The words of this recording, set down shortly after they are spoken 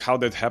how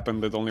that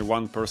happened that only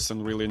one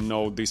person really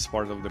know this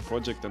part of the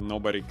project and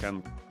nobody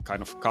can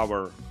kind of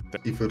cover that.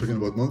 If we're talking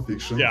about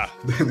nonfiction, Yeah.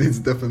 then it's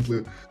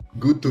definitely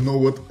good to know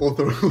what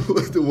author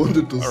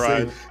wanted to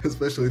say, Right.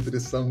 especially if it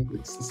is some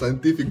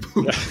scientific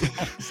book,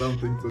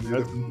 something that you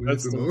definitely need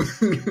to know.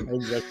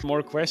 Exactly.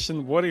 More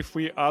question. What if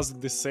we ask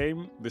the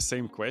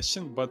same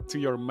question, but to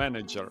your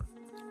manager?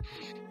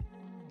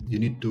 You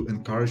need to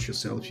encourage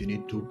yourself. You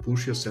need to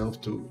push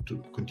yourself to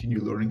continue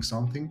learning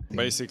something.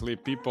 Basically,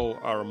 people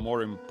are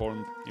more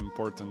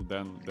important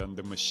than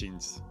the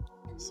machines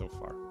so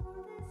far.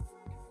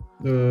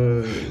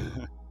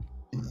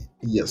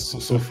 Yes,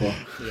 so far.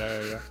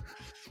 Yeah.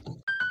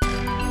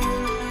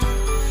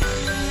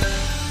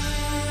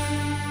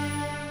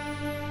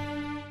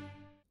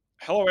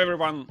 Hello,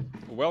 everyone.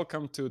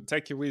 Welcome to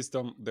Techie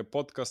Wisdom, the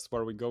podcast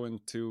where we're going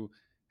to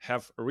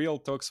have real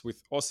talks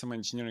with awesome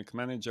engineering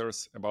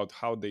managers about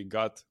how they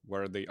got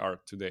where they are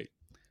today.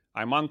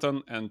 I'm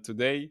Anton, and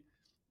today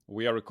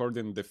we are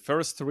recording the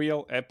first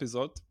real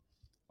episode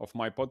of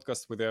my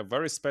podcast with a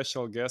very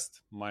special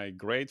guest, my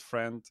great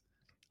friend,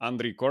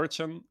 Andriy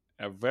Korchan,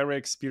 a very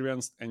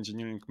experienced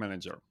engineering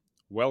manager.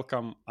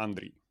 Welcome,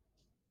 Andriy.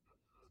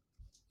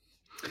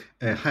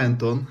 Hi,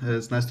 Anton.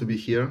 It's nice to be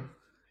here.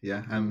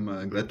 Yeah,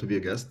 I'm glad to be a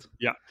guest.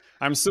 Yeah,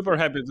 I'm super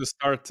happy to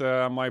start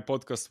my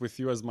podcast with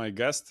you as my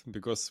guest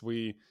because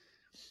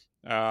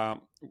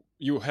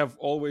you have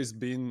always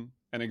been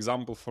an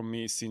example for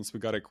me since we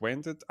got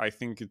acquainted. I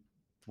think it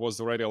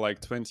was already like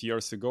 20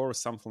 years ago or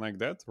something like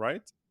that,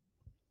 right?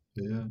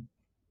 Yeah,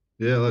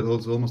 like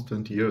also almost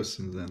 20 years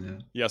since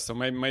then. Yeah, so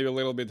maybe a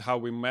little bit how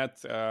we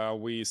met.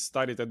 We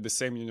studied at the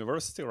same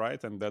university,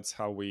 right? And that's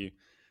how we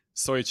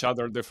saw each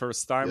other the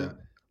first time,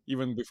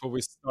 even before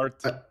we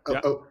start.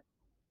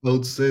 I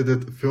would say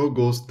that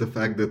foregoes the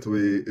fact that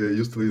we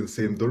used to live in the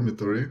same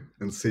dormitory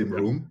and same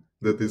room.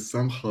 That is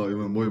somehow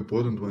even more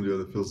important when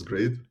you're in the first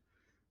grade.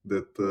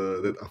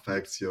 That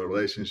affects your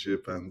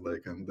relationship and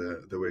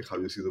the way how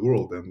you see the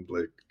world, and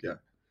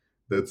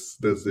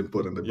that's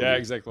important, I believe. Yeah,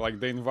 exactly. Like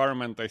the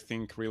environment, I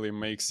think, really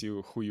makes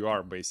you who you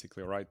are,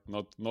 basically, right?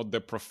 Not the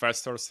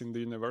professors in the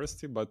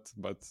university, but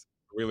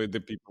really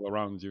the people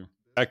around you.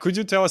 Could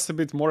you tell us a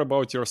bit more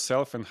about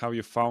yourself and how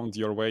you found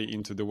your way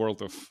into the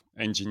world of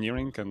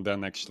engineering and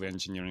then actually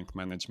engineering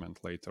management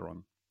later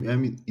on?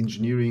 I'm in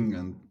engineering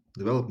and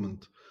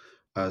development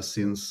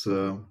since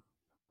I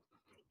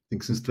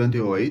think since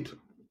 2008.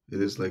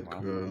 It is like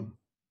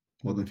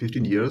more than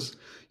 15 years.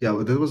 Yeah,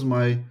 but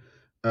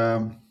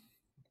um,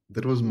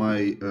 that was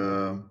my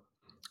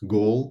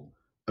goal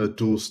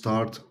to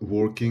start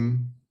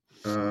working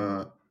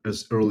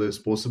as early as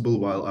possible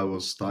while I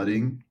was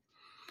studying.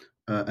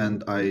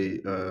 And I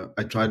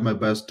tried my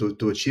best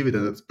to achieve it,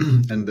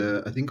 and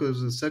I think it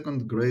was the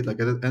second grade. Like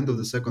at the end of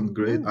the second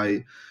grade,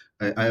 I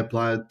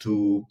applied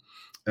to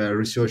a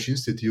research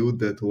institute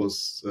that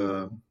was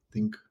I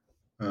think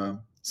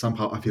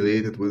somehow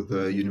affiliated with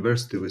the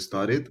university we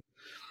studied,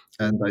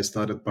 and I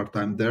started part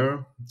time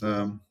there.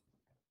 Uh,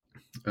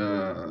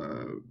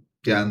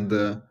 yeah, and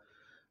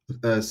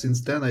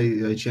since then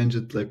I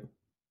changed like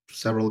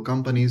several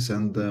companies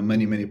and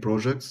many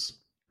projects.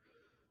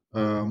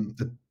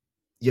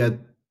 Yeah,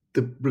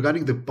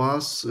 regarding the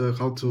path,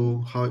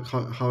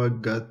 how I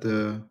got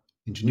the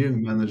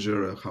engineering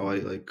manager, how I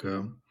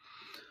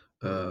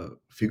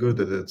figured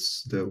that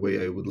it's the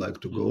way I would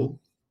like to go.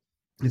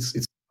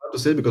 It's hard to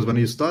say because when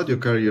you start your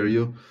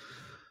career,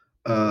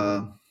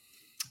 uh,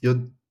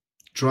 you're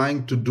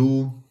trying to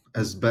do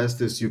as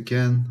best as you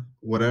can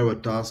whatever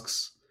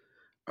tasks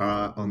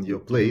are on your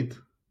plate.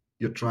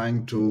 You're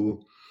trying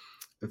to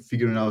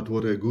figuring out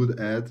what you're good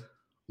at,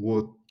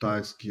 what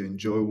tasks you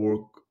enjoy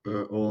work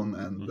on,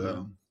 and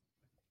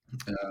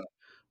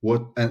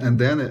and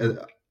then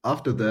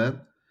after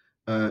that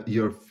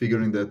you're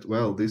figuring that,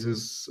 well,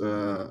 this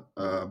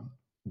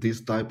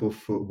type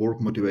of work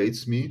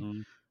motivates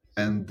me,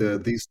 and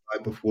this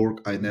type of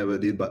work I never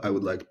did but I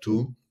would like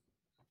to.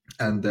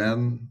 And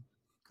then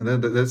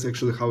that's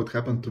actually how it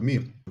happened to me.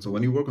 So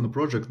when you work on a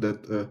project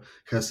that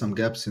has some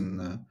gaps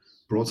in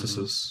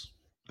processes,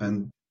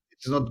 and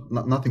it's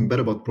nothing bad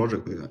about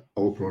project,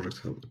 all projects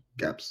have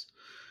gaps,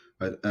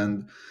 right?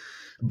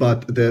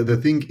 But the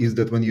thing is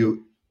that when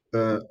you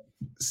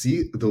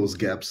see those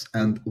gaps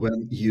and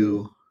when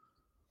you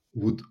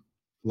would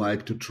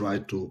like to try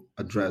to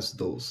address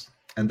those,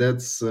 and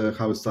that's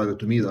how it started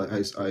to me. That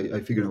I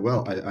figured,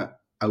 well,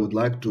 I would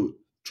like to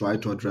try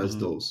to address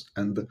those,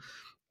 and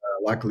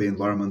luckily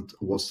environment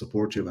was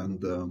supportive,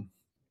 and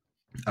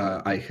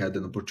I had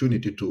an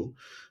opportunity to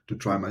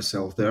try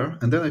myself there.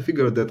 And then I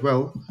figured that,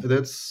 well,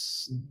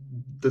 that's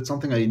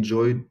something I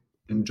enjoyed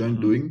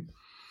doing.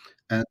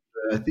 And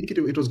I think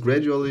it was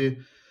gradual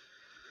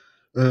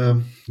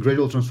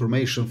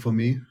transformation for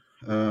me.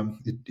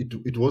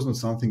 It wasn't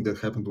something that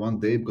happened one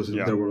day, because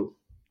there were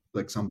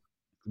like some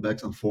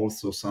backs and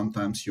forths. So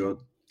sometimes you're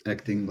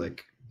acting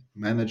like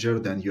manager,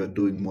 then you're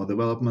doing more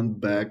development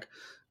back,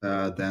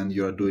 then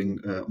you're doing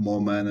more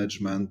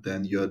management,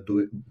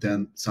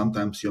 then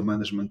sometimes your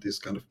management is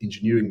kind of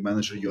engineering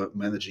manager. You're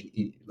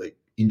managing like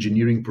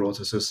engineering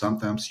processes.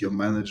 Sometimes your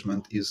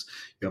management is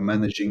you're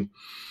managing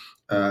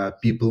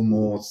people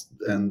more,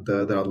 and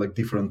there are like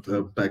different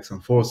backs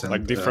and forths.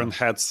 Like And different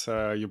hats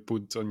you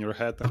put on your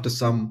head. after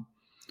some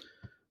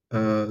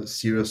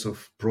series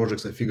of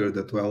projects, I figured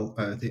that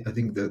I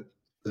think that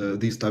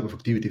this type of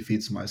activity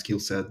fits my skill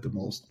set the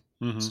most.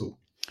 Mhm. So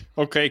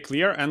Okay,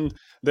 clear. And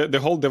the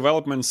whole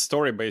development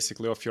story,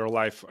 basically, of your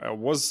life,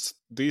 was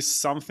this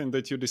something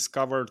that you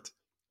discovered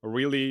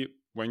really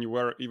when you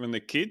were even a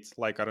kid,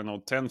 like, I don't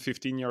know, 10,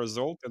 15 years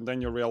old, and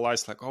then you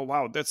realized, like, oh,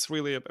 wow, that's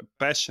really a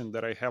passion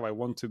that I have. I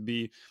want to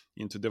be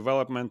into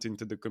development,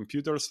 into the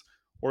computers.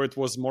 Or it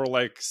was more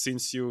like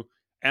since you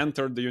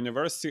entered the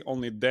university,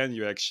 only then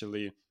you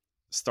actually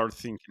start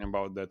thinking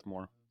about that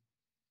more.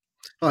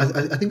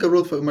 I think I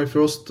wrote my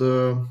first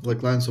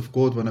like lines of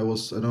code when I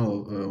was, I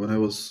don't know, when I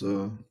was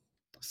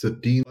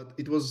 13. But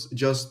it was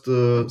just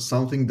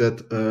something that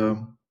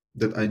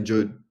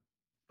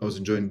I was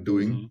enjoying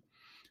doing. Mhm.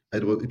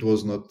 It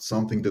was not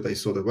something that I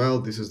saw that, well,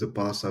 this is the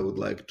path I would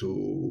like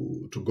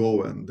to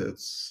go, and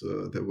that's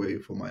the way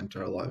for my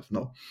entire life.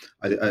 No,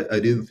 I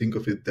didn't think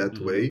of it that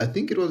Mhm. way. I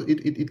think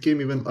it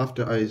came even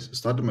after I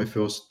started my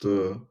first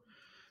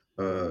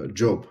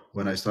job,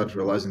 when I started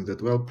realizing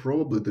that, well,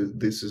 probably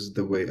this is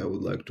the way I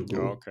would like to Oh,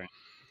 go. okay.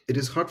 It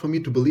is hard for me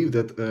to believe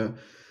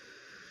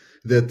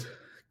that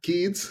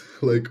kids,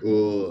 like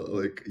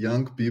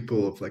young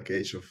people of like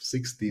age of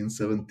 16,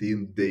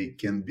 17, they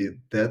can be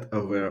that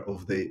aware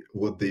of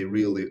what they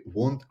really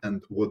want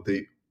and what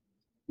they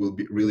will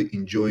be really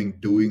enjoying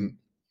doing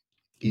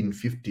in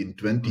 15,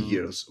 20 Mhm.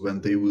 years,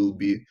 when they will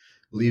be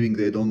living.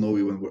 They don't know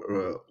even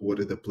what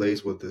is the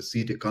place, what the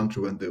city,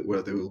 country,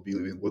 where they will be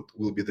living, what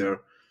will be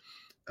their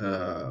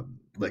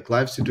like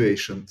life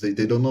situation.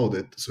 They don't know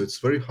that, so it's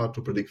very hard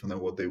to predict from them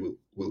what they will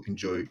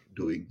enjoy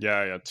doing.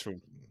 Yeah, yeah,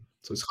 true.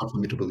 So it's hard for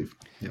me to believe.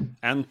 Yeah.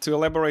 And to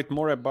elaborate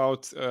more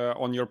about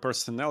on your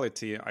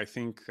personality, I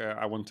think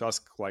I want to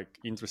ask like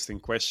interesting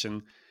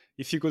question.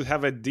 If you could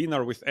have a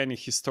dinner with any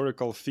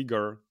historical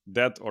figure,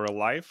 dead or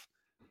alive,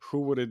 who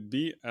would it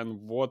be,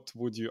 and what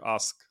would you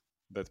ask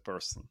that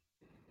person?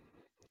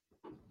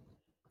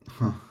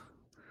 Huh.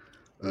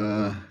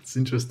 It's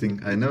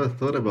interesting. I never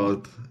thought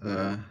about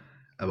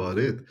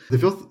it. The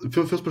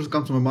first person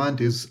comes to my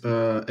mind is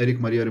Eric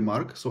Maria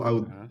Remarque. So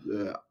Uh-huh.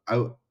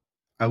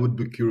 I would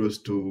be curious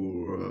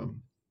to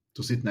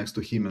sit next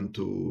to him and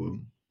to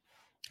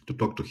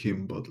talk to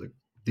him about like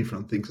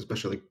different things,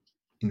 especially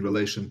in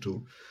relation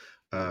to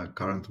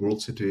current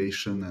world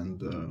situation and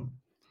the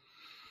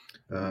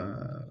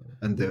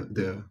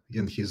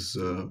and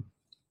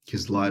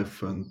his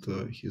life and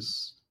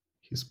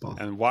his path.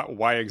 And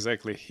why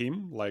exactly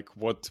him? Like,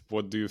 what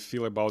do you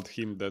feel about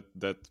him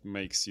that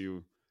makes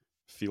you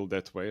feel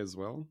that way as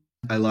well?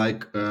 I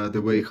like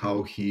the way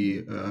how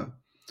he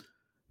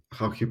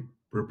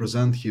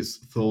represent his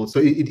thoughts. So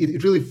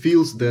it really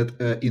feels that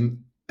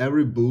in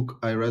every book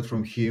I read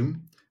from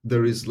him,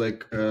 there is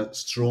like a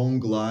strong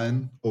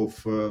line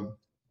of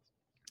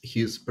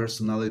his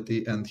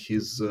personality and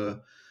his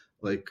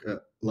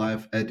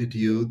life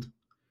attitude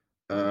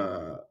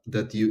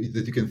that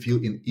you can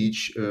feel in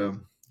each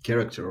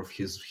character of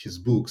his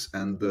books.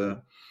 And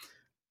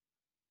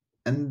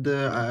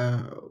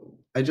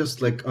I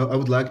just like I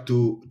would like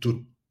to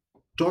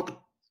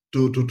talk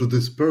to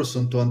this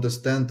person to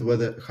understand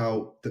whether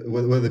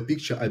the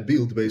picture I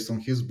built based on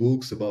his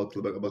books about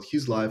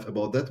his life,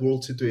 about that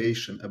world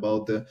situation,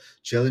 about the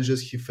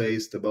challenges he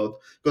faced, about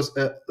because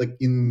like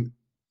in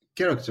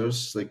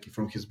characters like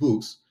from his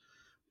books,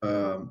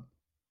 um,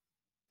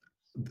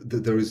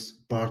 there is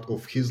part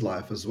of his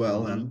life as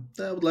well, Hmm. and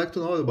I would like to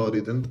know about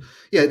it. And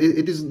yeah,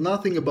 it is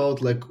nothing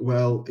about like,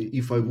 well,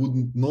 if I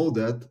wouldn't know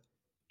that,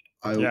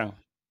 I Yeah.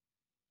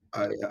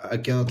 I, I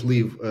cannot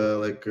live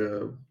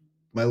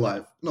my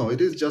life. No,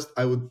 it is just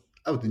I would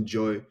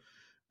enjoy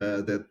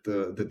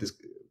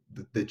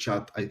the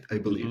chat. I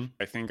believe.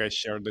 I think I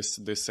share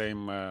the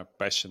same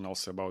passion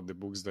also about the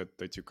books,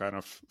 that you kind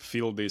of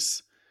feel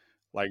this,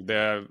 like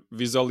the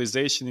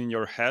visualization in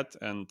your head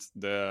and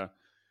the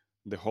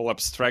whole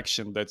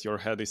abstraction that your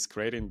head is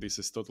creating. This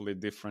is totally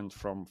different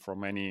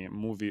from any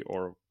movie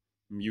or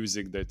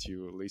music that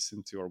you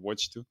listen to or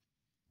watch to.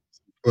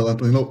 Well,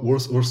 and, you know, we're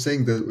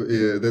saying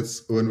that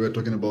that's when we're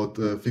talking about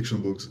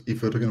fiction books.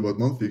 If we're talking about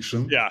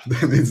nonfiction, Yeah.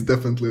 then it's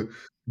definitely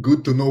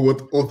good to know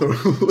what author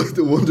what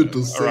they wanted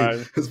to All say,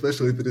 right.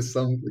 especially if it is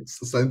some like,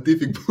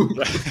 scientific book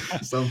Yeah.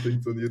 or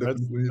something. So you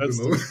that's definitely need to that's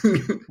know.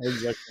 true.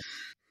 Exactly.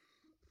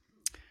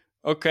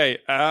 Okay,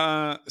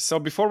 so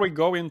before we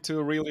go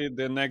into really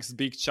the next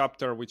big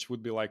chapter, which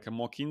would be like a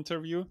mock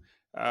interview,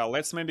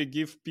 let's maybe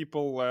give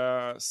people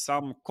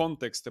some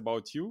context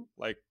about you.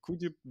 Like,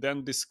 could you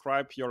then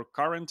describe your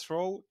current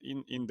role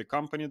in the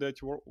company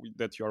that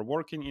you are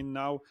working in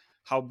now?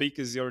 How big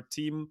is your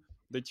team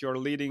that you are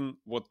leading?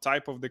 What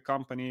type of the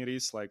company it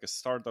is, like a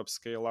startup,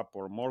 scale up,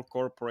 or more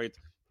corporate?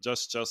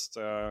 Just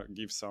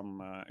give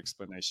some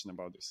explanation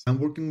about this. I'm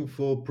working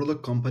for a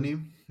product company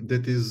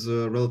that is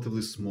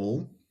relatively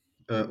small.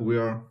 We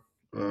are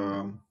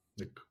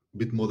like a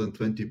bit more than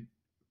 20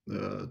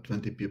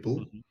 20 people.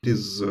 Mm-hmm. It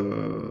is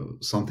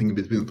something in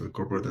between the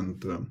corporate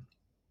and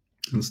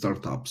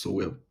startup. So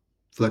we are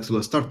flexible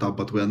as startup,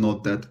 but we are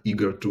not that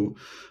eager to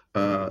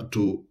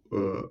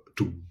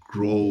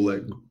grow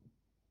like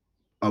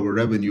our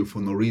revenue for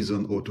no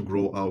reason, or to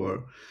grow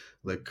our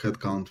like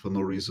headcount for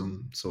no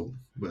reason. So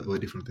we're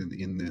different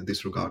in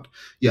this regard.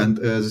 Yeah, and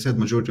as I said,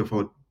 majority of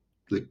our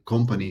like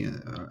company,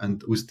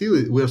 and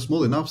we are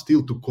small enough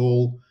still to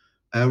call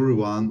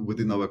everyone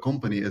within our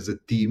company as a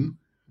team.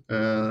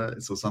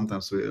 So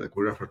sometimes we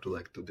refer to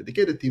like to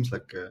dedicated teams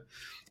like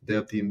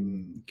dev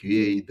team,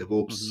 QA,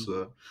 DevOps,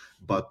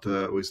 but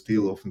we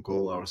still often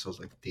call ourselves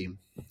like team.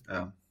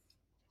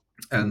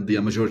 And the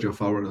majority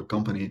of our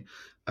company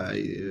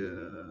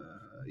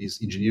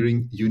is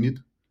engineering unit,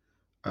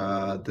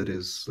 that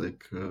is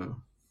like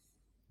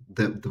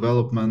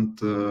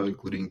development,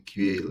 including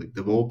QA, like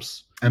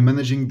DevOps. I'm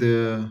managing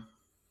the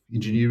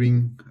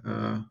engineering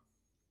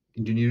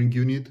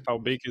unit. How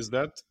big is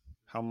that?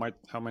 How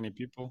many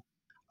people?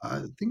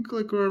 I think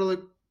like we're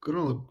like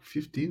around like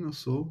 15 or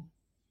so,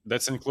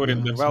 That's including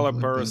something like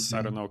developers, that. I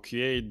Yeah. don't know,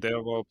 QA,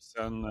 DevOps,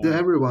 and Yeah,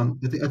 everyone.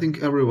 I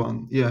think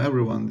everyone. Yeah,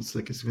 everyone. It's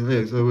like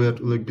yeah, so we are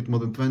like a bit more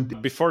than 20.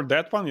 before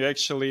that one, you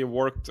actually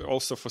worked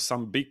also for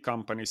some big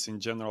companies in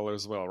general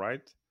as well,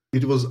 right?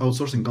 It was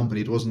outsourcing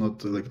company. It was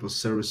not like it was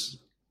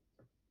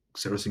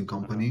servicing Uh-huh.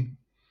 company,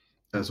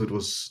 so it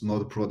was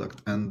not a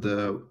product. And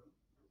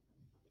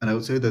I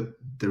would say that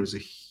there is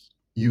a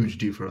huge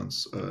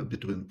difference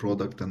between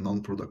product and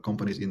non-product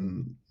companies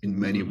in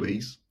many Mm-hmm.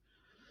 ways.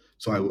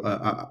 So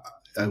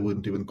I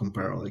wouldn't even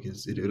compare. Like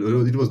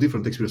it was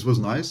different experience. It was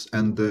nice,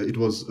 and it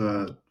was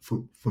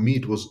for me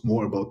it was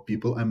more about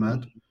people I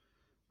met,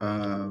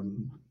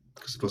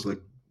 because it was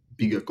like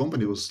bigger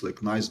company. It was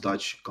like nice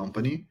Dutch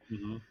company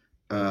Mm-hmm.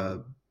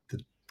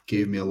 that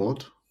gave me a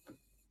lot.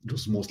 It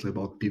was mostly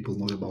about people,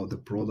 not about the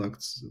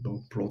products, about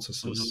Mm-hmm.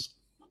 processes.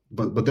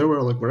 But there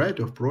were like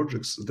variety of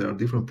projects. There are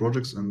different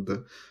projects, and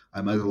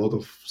I met a lot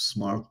of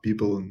smart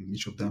people in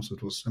each of them. So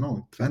it was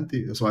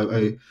 20. So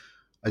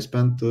I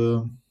spent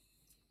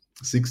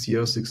 6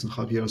 years,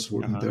 6.5 years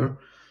working Uh-huh. there,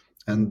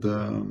 and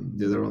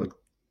yeah, there were like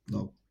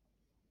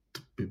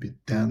maybe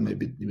 10,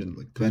 maybe even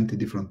like 20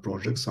 different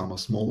projects. Some are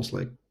small,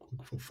 like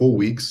for 4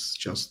 weeks,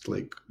 just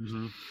like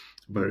Mm-hmm.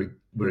 very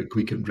very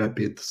quick and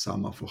rapid.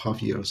 Some are for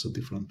half years, so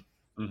different.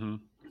 Mm-hmm.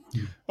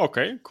 Yeah.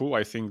 Okay, cool.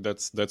 I think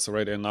that's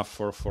already enough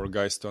for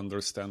guys to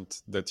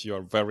understand that you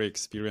are very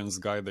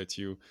experienced guy, that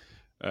you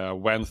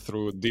went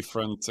through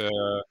different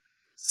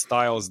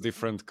styles,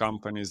 different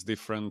companies,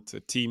 different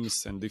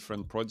teams, and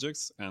different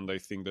projects. And I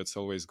think that's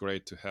always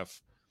great to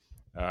have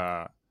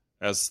uh,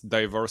 as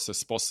diverse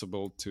as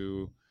possible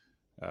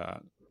uh,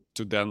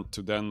 to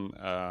then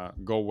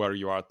go where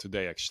you are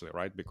today, actually,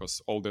 right?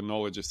 Because all the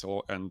knowledge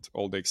and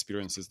all the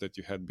experiences that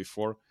you had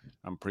before,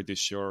 I'm pretty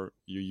sure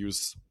you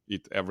use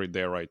it every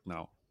day right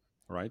now,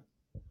 right?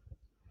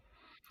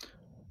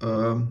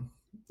 Um,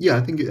 yeah,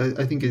 I think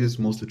it is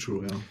mostly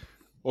true. Yeah.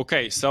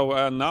 Okay,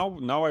 so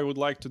now I would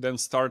like to then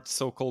start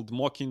so-called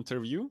mock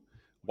interview.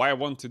 Why I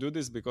want to do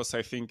this, because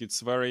I think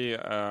it's very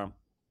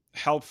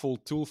helpful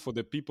tool for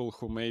the people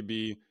who may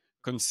be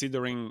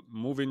considering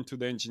moving to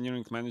the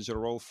engineering manager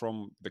role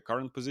from the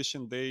current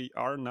position they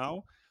are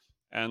now,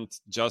 and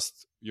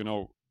just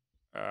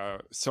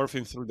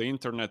surfing through the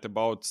internet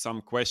about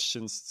some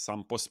questions,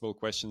 some possible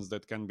questions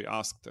that can be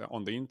asked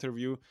on the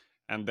interview,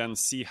 and then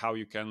see how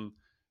you can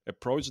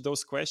approach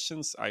those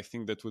questions. I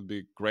think that would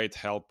be great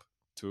help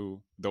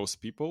to those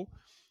people.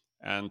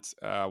 And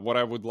what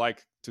I would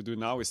like to do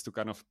now is to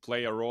kind of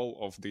play a role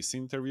of this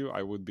interview.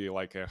 I would be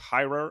like a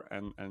hirer,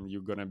 and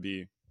you're gonna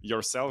be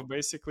yourself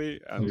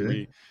basically, and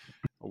Okay.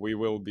 we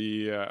will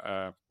be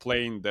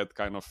playing that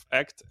kind of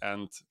act.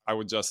 And I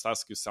would just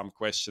ask you some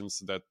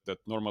questions that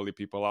normally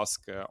people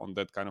ask on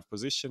that kind of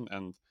position,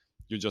 and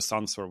you just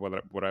answer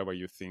whatever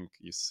you think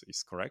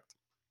is correct.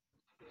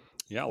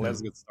 Yeah, Yeah.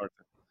 let's get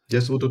started.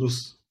 Just wanted to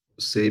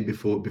say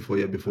before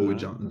we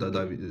Uh-huh.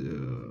 dive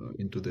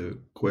into the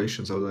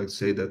questions, I would like to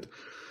say that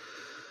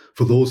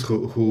for those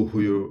who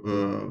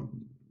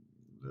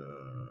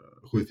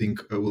you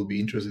think will be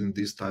interested in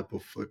this type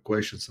of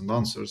questions and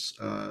answers,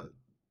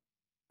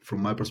 from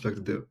my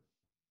perspective, the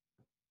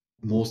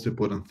most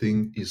important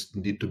thing is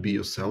need to be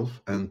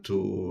yourself, and to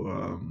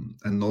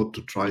and not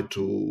to try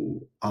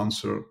to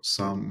answer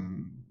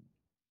some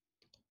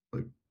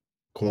like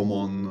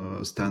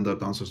common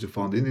standard answers you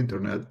found in the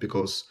internet,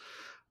 because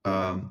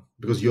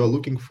you are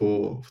looking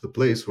for the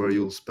place where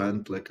you'll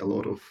spend like a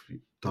lot of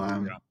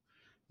time Yeah.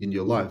 in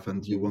your life,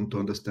 and you want to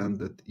understand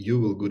that you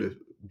will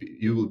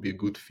be a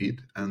good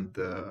fit, and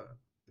the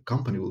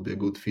company will be a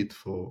good fit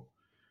for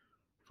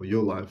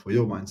your life, for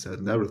your mindset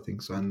and everything.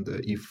 So, and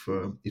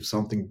if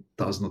something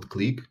does not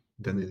click,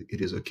 then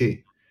it is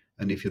okay.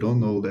 And if you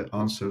don't know the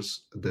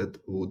answers that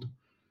would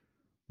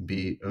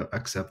be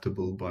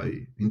acceptable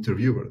by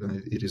interviewer,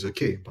 then it is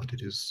okay. But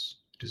it is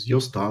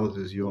your style, it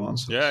is your Yeah,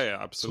 answers. yeah,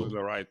 So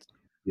absolutely right.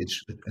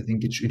 I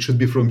think it should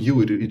be from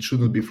you. It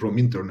shouldn't be from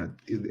internet.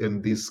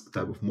 And this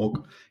type of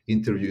mock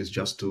interview is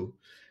just to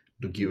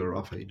give a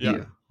rough Yeah,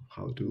 idea.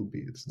 how it will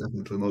be. It's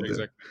definitely not the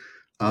Exactly.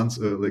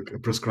 answer,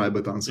 like prescribed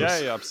Yeah,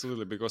 answers. yeah,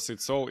 absolutely. Because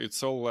it's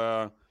all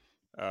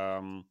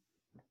um,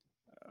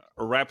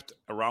 wrapped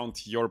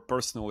around your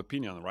personal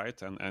opinion,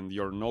 right? And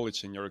your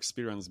knowledge and your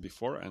experience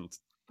before. And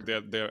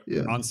the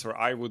Yeah. answer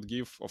I would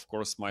give, of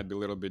course, might be a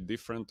little bit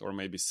different or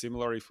maybe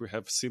similar if we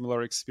have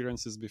similar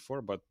experiences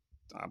before. But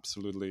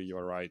absolutely,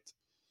 you're right.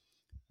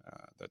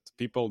 That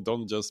people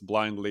don't just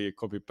blindly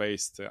copy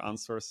paste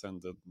answers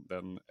and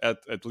then add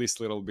at least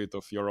a little bit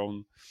of your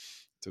own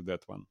to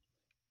that one.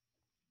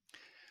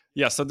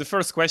 Yeah, so the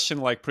first question,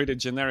 like pretty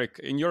generic.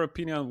 In your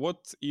opinion,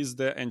 what is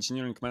the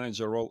engineering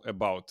manager role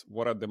about?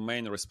 What are the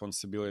main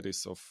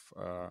responsibilities of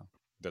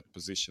that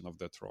position, of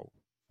that role?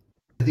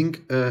 I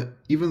think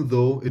even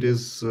though it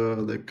is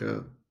like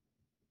a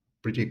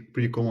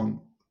pretty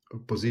common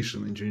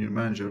position, engineer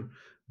manager,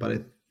 but I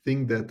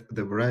think that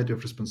the variety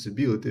of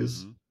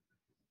responsibilities Mm-hmm.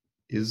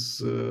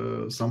 is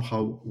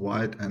somehow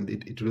wide, and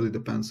it really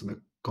depends on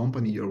the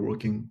company you're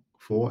working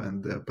for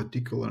and the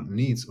particular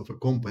needs of a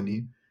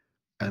company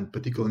and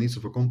particular needs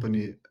of a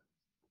company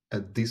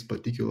at this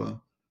particular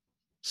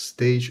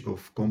stage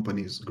of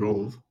company's Mm-hmm.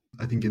 growth.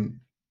 I think in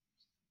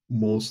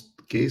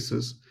most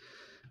cases,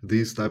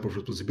 this type of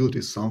responsibility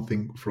is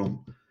something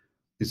from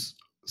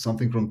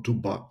two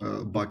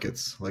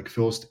buckets. Like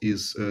first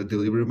is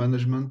delivery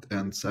management,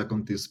 and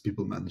second is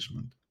people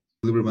management.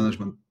 Delivery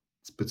management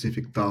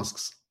specific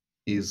tasks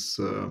is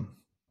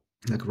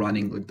like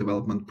running like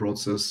development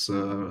process,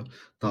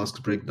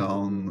 task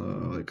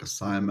breakdown, like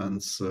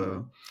assignments,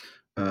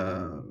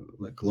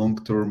 like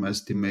long-term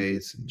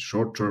estimates and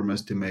short-term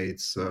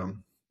estimates,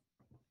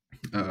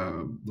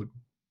 like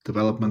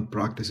development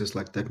practices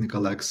like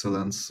technical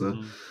excellence,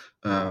 Mm-hmm.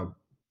 uh,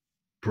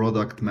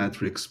 product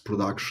metrics,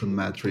 production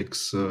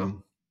metrics, uh,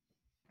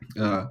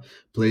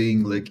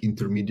 playing like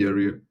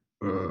intermediary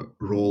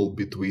role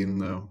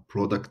between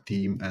product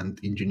team and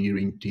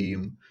engineering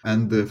team.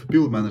 And for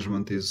people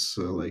management is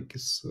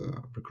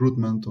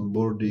recruitment,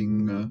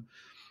 onboarding,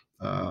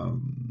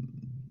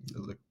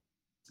 like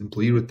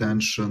employee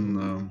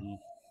retention,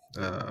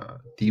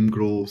 team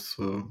growth.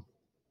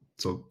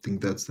 So I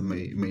think that's the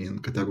main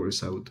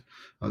categories I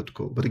would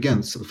call. But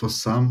again, so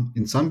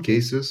in some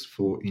cases,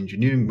 for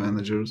engineering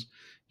managers,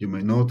 you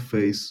may not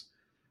face,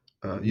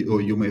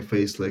 or you may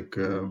face like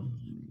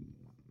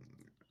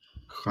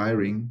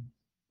hiring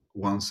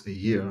once a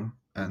year,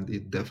 and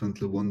it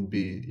definitely won't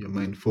be your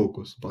main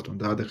focus. But on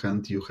the other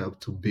hand, you have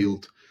to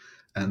build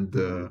and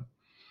uh,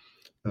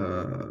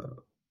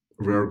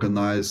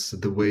 reorganize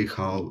the way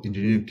how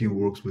engineering team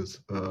works with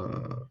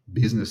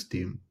business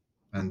team,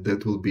 and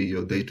that will be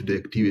your day-to-day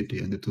activity,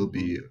 and it will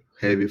be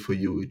heavy for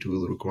you. It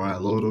will require a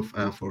lot of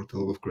effort, a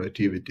lot of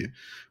creativity,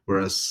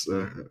 whereas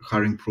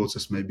hiring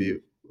process may be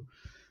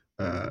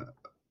uh,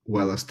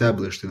 well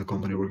established in the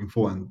company you're working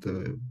for, and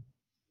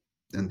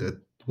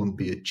that won't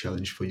be a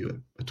challenge for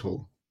you at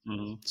all.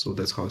 Mm-hmm. So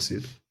that's how I see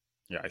it.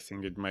 Yeah, I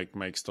think it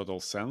makes total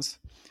sense.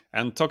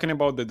 And talking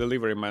about the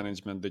delivery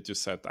management that you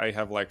said, I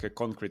have like a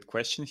concrete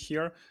question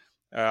here.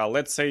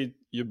 Let's say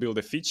you build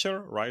a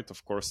feature, right?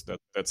 Of course,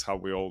 that's how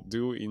we all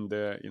do in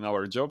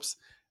our jobs.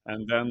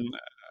 And then,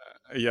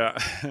 yeah,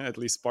 at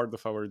least part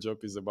of our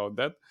job is about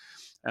that.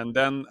 And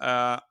then,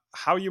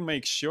 how you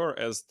make sure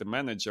as the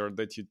manager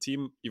that your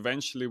team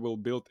eventually will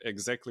build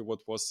exactly what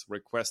was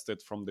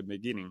requested from the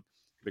beginning,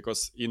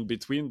 because in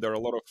between there are a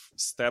lot of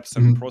steps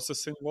and Mhm.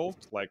 process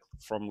involved, like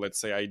from, let's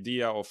say,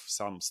 idea of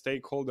some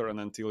stakeholder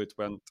and until it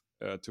went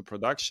to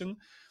production,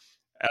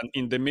 and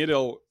in the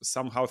middle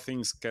somehow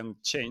things can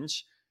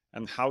change.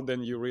 And how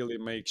then you really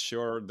make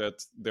sure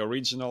that the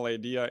original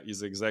idea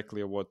is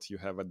exactly what you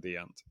have at the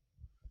end?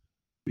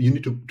 You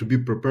need to be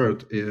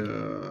prepared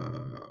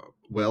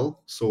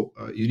well. So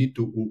you need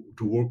to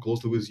work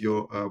closely with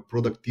your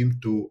product team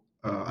to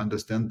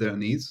understand their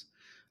needs,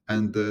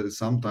 and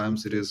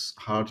sometimes it is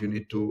hard. You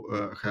need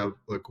to have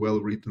like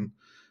well written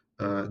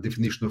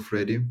definition of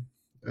ready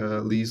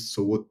list.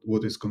 So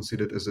what is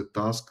considered as a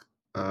task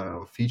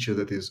feature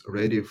that is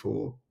ready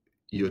for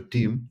your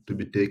team to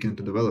be taken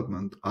to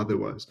development.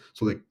 Otherwise,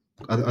 so like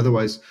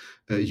otherwise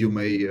you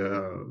may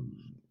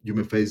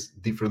face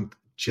different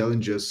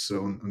challenges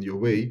on your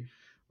way,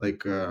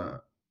 like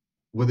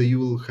whether you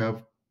will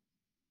have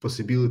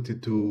possibility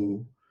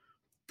to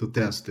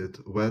test it,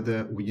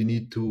 whether you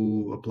need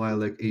to apply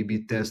like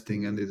A/B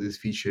testing, and this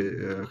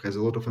feature has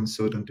a lot of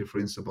uncertainty, for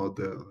instance, about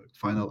the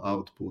final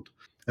output.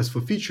 As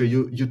for feature,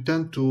 you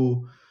tend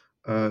to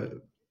uh,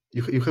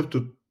 you have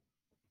to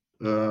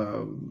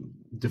uh,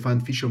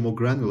 define feature more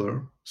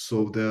granular,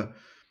 so the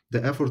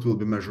effort will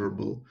be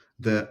measurable,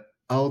 the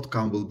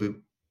outcome will be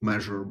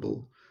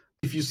measurable.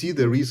 If you see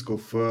the risk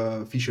of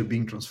feature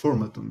being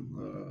transformed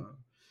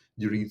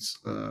during its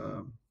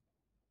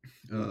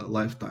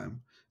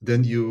lifetime,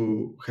 then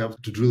you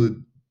have to drill it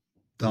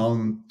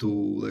down to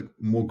like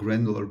more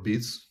granular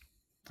bits,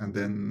 and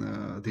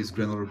then these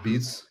granular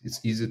bits, it's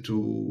easy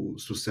to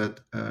set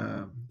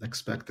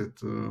expected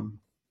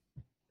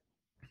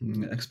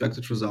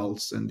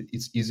results, and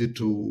it's easy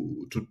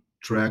to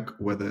track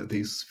whether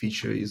this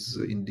feature is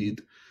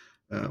indeed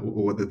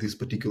or whether this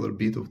particular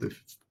bit of the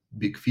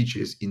big feature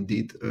is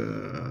indeed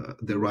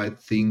the right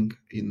thing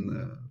in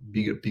a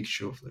bigger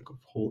picture of like a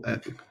whole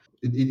epic.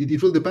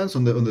 It really depends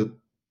on the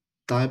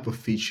type of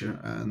feature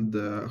and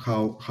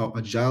how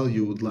agile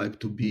you would like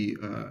to be,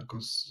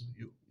 because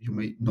you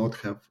may not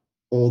have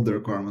all the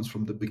requirements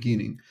from the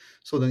beginning.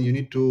 So then you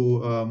need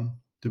to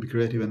be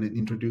creative and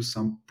introduce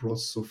some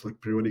process of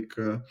like periodic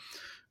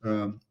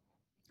um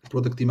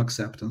product team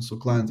acceptance or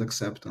client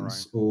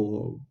acceptance, Right.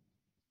 or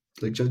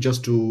like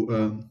just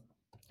to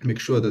make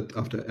sure that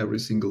after every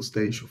single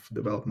stage of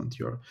development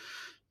you're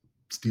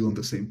still on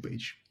the same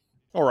page.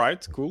 All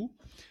right, cool.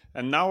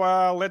 And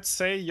now let's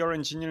say your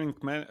engineering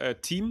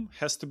team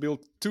has to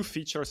build two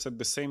features at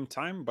the same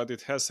time, but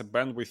it has a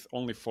bandwidth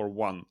only for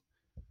one.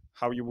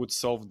 How you would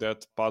solve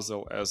that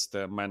puzzle as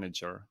the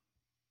manager?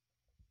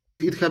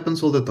 It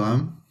happens all the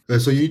time.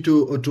 So you need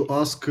to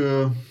ask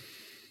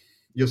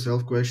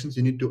yourself questions.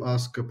 You need to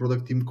ask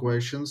product team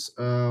questions,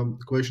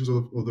 questions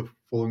of the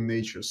following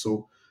nature.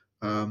 So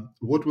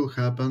what will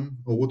happen,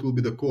 or what will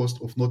be the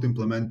cost of not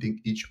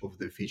implementing each of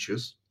the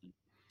features?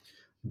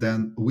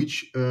 Then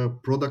which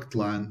product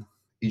line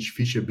each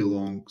feature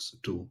belongs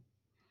to?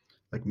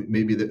 Like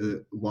maybe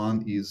the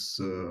one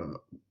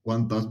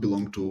does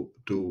belong to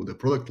the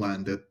product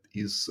line that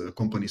is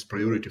company's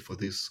priority for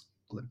this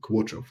like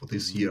quarter, for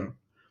this year,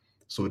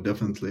 so it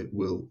definitely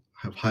will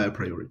have higher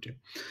priority.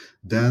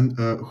 Then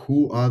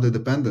who are the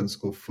dependents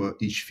of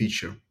each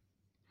feature?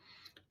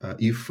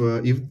 If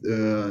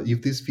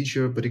this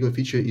particular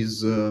feature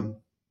is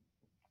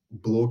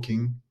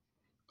blocking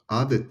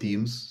other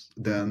teams,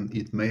 then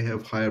it may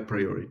have higher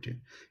priority.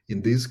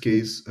 In this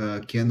case,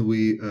 can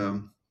we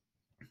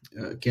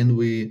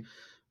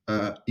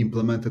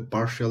implement it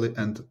partially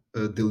and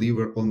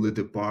deliver only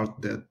the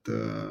part that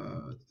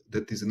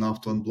is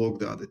enough to unblock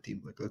the other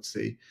team? Like let's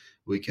say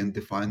we can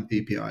define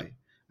API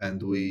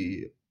and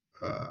we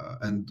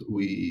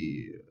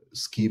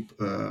skip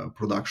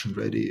production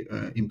ready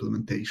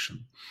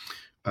implementation.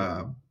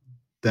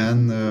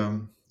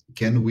 Then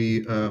can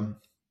we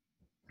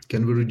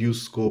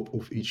reduce scope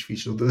of each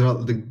feature?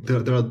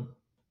 There are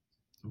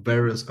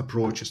various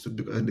approaches to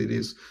do, and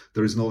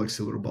there is no like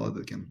silver bullet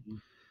that can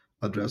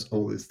address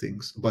all these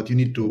things, but you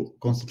need to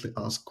constantly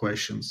ask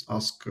questions,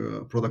 ask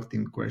product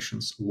team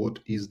questions. What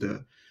is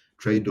the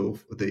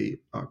trade-off they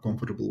are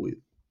comfortable with?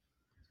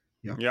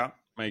 Yeah,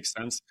 makes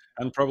sense.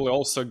 And probably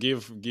also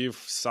give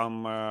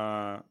some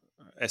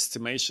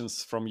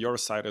estimations from your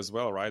side as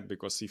well, right?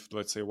 Because if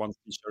let's say one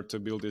feature to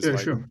build is Yeah,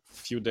 like sure.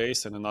 few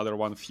days and another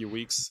one few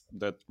weeks,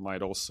 that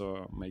might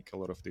also make a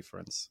lot of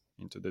difference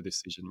into the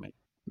decision making.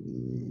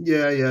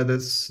 Yeah,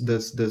 that's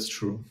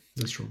true.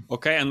 That's true.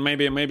 Okay, and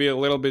maybe a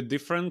little bit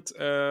different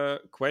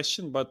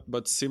question,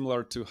 but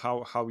similar to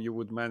how you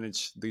would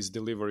manage this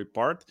delivery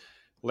part.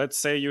 Let's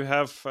say you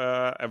have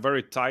a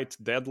very tight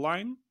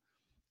deadline,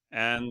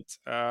 and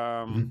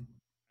Mhm.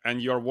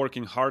 and you're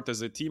working hard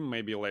as a team.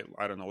 Maybe like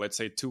I don't know, let's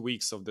say 2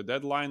 weeks of the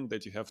deadline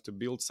that you have to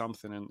build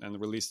something and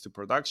release to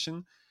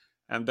production,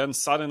 and then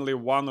suddenly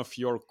one of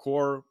your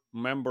core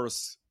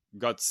members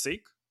got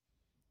sick,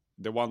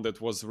 the one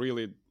that was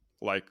really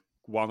like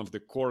one of the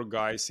core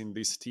guys in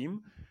this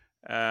team,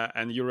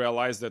 and you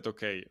realize that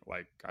okay,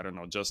 like I don't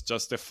know,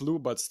 just a flu,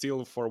 but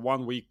still for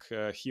 1 week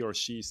he or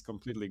she is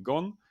completely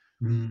gone.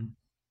 Mhm.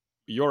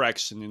 Your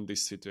action in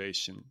this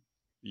situation,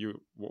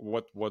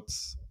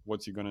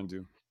 what you gonna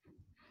do?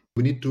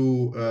 We need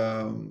to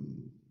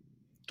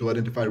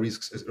identify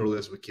risks as early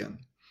as we can,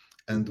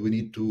 and we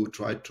need to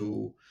try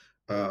to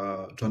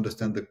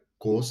understand the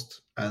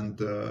cost and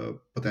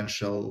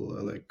potential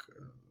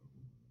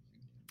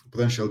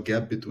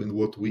gap between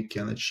what we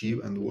can achieve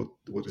and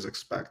what is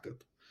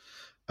expected.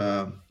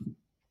 Um,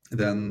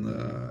 then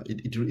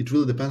it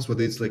really depends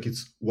whether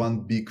it's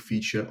one big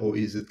feature or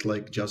is it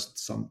like just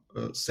some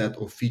set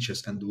of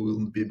features, and we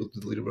will be able to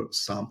deliver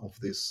some of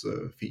these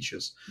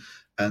features.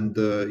 And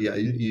yeah,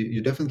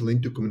 you definitely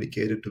need to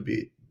communicate it to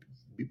be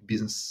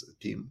business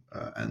team,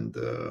 and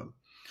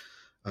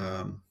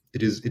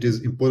it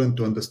is important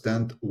to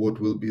understand what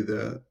will be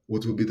the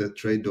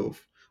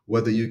trade-off,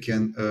 whether you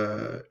can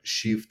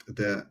shift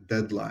the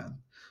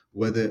deadline,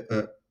 whether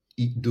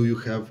do you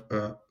have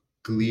a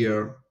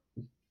clear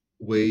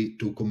way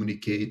to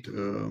communicate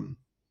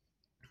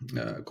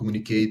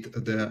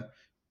the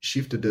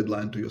shifted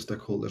deadline to your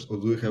stakeholders, or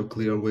do you have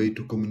clear way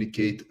to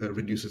communicate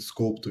reduced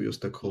scope to your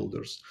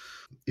stakeholders?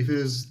 If it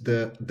is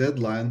the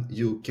deadline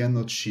you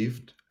cannot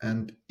shift,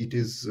 and it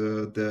is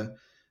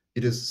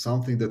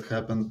something that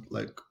happened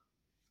like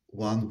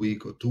 1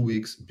 week or 2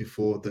 weeks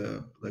before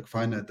the like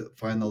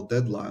final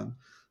deadline,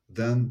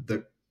 then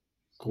the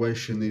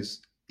question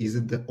is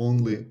it the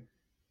only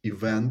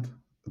event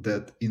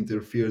that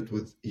interfered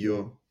with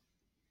your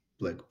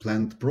like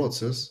planned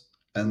process,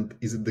 and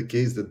is it the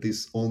case that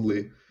this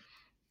only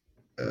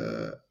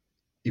uh,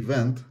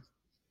 event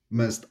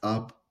messed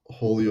up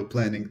whole your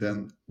planning?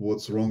 Then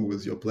what's wrong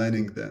with your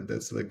planning? Then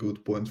that's a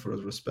good point for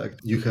respect.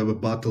 You have a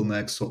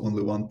bottleneck, so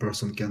only one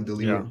person can Yeah,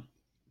 deliver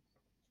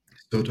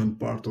certain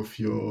part of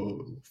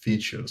your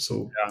feature.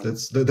 So yeah.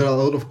 there are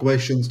a lot of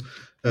questions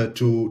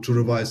to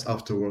revise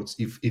afterwards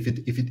if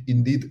it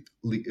indeed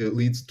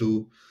leads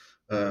to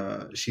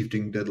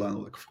shifting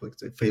deadline, like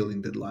say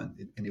failing deadline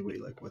in any way,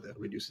 like whether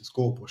reducing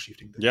scope or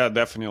shifting Yeah, deadline.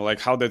 definitely. Like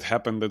how that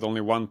happened that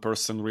only one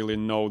person really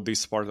know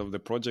this part of the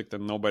project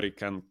and nobody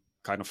can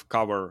kind of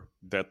cover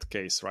that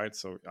case, right?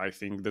 So I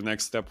think the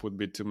next step would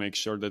be to make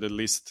sure that at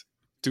least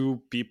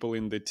two people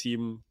in the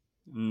team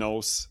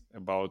knows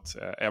about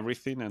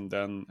everything, and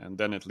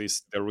then at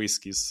least the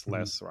risk is Mhm.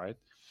 less, right?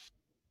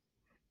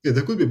 Yeah,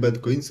 there could be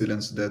bad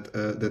coincidence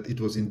that it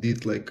was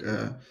indeed like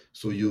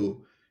so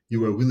you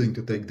were willing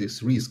to take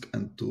this risk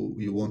and to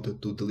you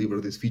wanted to deliver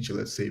this feature,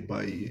 let's say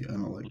by I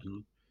don't know, like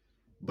Mhm.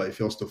 by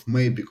 1st of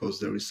May because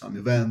there is some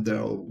event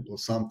there or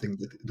something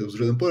that was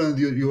really important.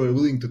 You are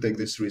willing to take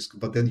this risk,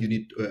 but then you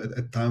need at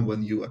a time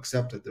when you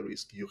accepted the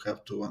risk, you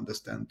have to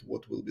understand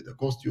what will be the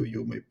cost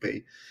you may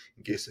pay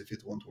in case if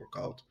it won't work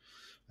out.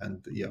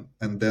 And yeah,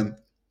 and then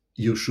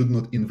you should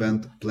not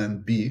invent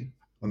plan B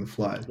on the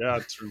fly. Yeah,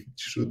 true. It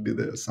should be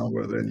there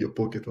somewhere there in your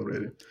pocket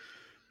already.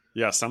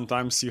 Yeah,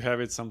 sometimes you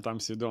have it,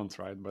 sometimes you don't,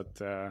 right? But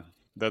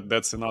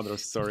that's another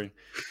story.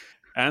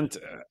 And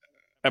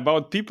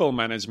about people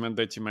management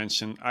that you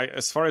mentioned,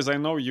 as far as I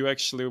know, you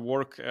actually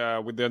work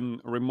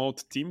within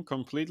remote team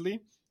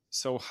completely.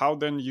 So how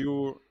then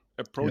you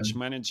Yeah. approach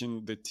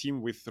managing the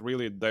team with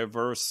really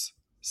diverse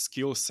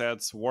skill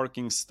sets,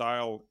 working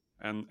style,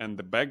 and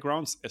the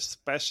backgrounds,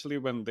 especially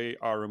when they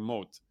are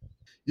remote?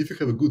 If you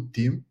have a good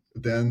team,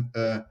 then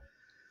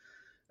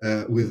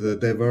with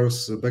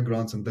diverse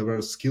backgrounds and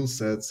diverse skill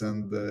sets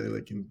and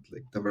like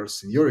diverse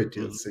seniority,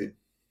 Mhm. let's say,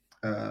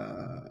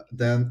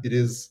 then it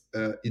is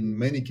in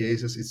many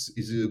cases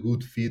it's a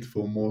good fit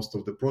for most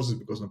of the process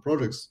because the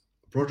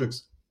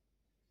projects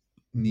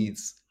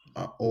needs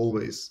are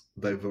always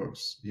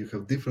diverse. You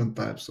have different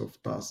types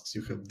of tasks,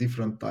 you have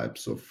different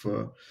types of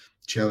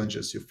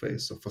challenges you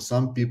face. So for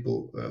some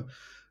people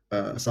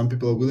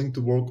are willing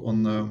to work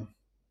on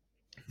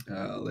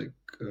like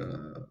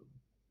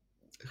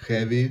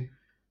heavy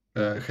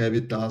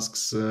heavy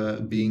tasks,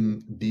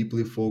 being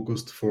deeply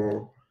focused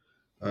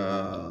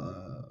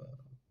uh,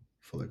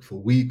 for a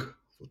week,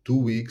 for 2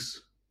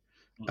 weeks.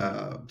 Mhm.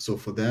 So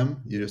for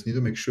them, you just need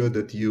to make sure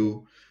that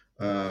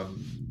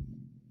um,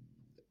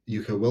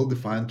 you have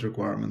well-defined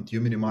requirement.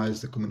 You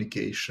minimize the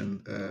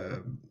communication.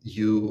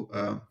 You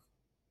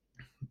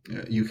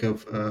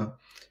have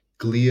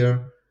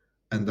clear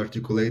and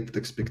articulated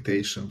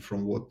expectation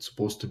from what's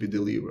supposed to be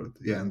delivered.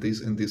 Yeah, and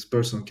this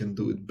person can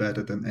do it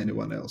better than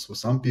anyone else. For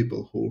some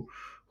people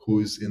who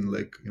is in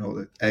like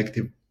the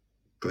active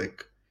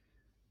like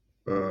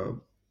uh,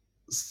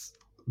 s-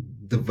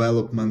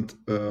 development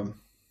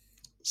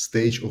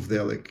stage of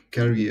their like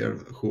career,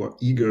 who are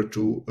eager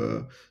to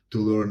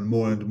learn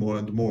more and more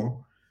and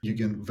more, you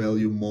can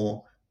value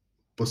more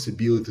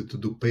possibility to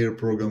do pair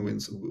program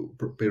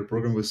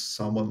with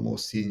someone more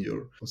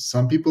senior.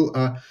 Some people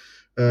are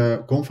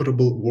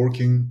comfortable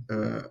working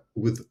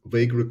with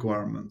vague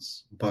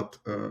requirements, but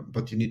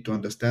you need to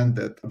understand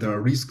that there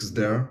are risks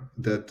there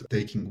that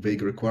taking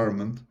vague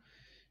requirement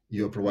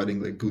you're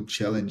providing like good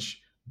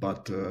challenge,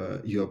 but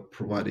you're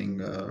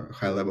providing a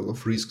high level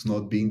of risks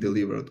not being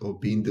delivered or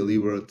being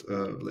delivered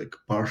like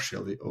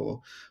partially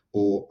or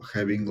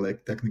having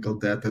like technical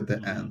debt at the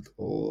Mhm. end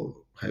or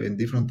having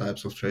different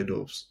types of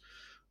trade-offs.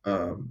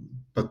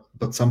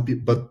 But some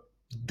people, but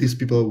these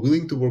people are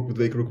willing to work with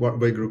vague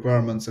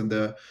requirements and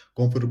they're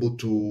comfortable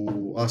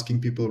to asking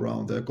people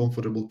around. They're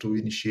comfortable to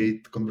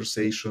initiate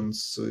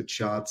conversations,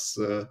 chats,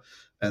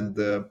 and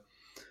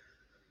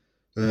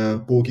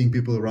poking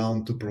people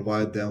around to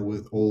provide them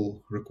with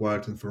all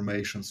required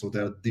information. So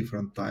there are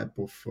different type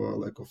of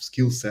like of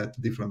skill set,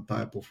 different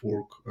type of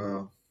work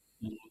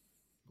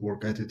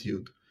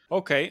attitude.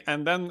 Okay,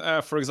 and then,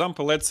 for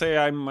example, let's say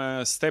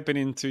I'm stepping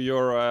into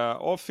your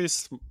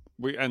office,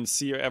 and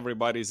see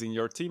everybody's in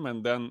your team,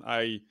 and then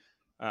I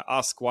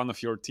ask one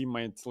of your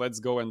teammates, "Let's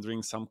go and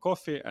drink some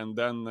coffee," and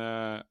then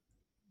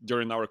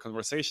during our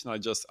conversation, I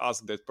just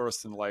ask that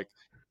person, like,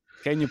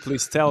 "Can you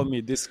please tell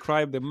me,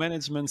 describe the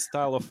management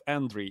style of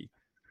Andre?"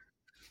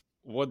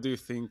 What do you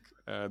think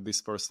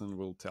this person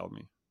will tell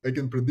me? I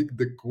can predict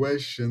the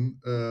question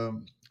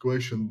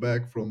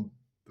back from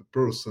the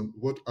person.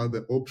 What are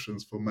the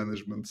options for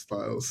management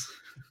styles?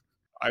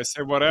 I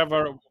say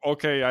whatever.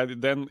 Okay,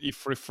 then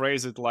if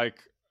rephrase it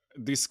like,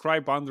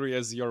 describe Andre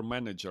as your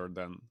manager,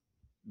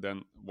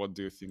 then what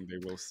do you think they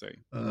will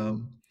say?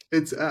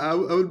 It's I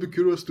would be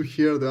curious to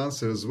hear the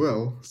answer as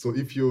well. So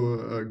if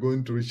you're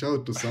going to reach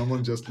out to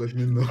someone, just let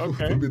me know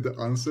what will Okay. be the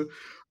answer.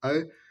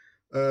 I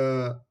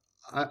uh,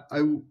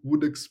 I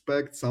would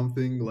expect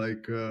something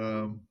like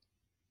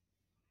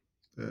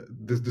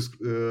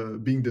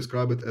being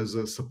described as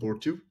a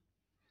supportive.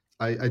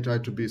 I try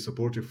to be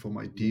supportive for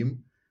my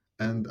team,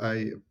 and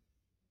I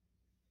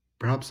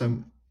perhaps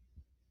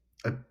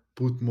I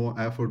put more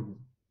effort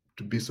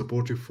to be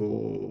supportive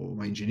for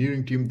my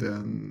engineering team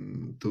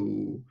than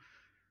to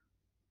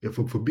yeah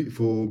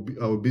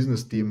our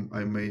business team.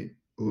 I may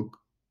look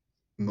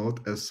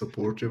not as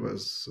supportive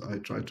as I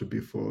try to be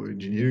for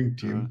engineering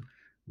Uh, team.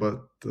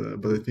 but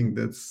I think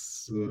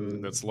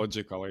That's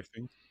logical, I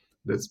think.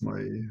 that's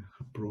my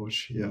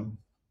approach. Yeah.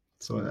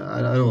 So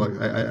I don't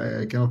like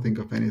I cannot think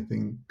of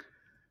anything.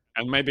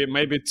 And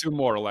maybe two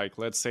more, like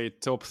let's say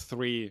top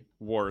three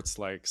words,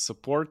 like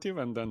supportive,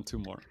 and then two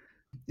more.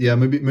 Yeah,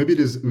 maybe it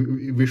is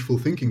wishful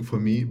thinking for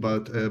me,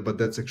 but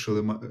that's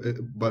actually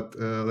but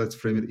let's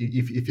frame it.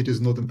 If it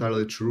is not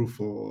entirely true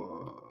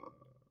for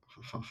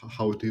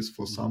how it is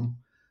for Mhm. some,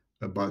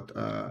 but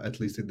at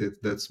least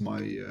that's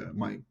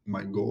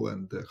my goal,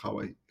 and how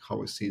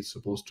I see it's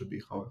supposed to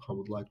be, how I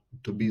would like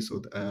to be.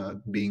 So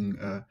being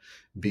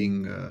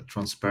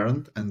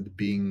transparent and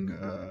being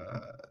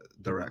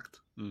direct.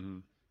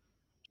 Mhm.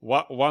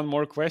 One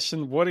more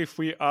question. What if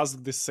we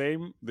ask the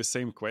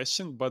same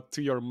question, but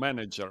to your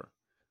manager?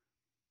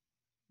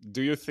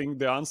 Do you think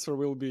the answer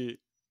will be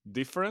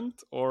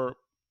different or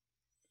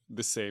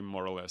the same,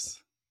 more or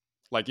less?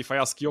 Like if I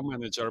ask your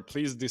manager,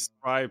 please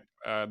describe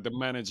the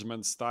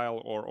management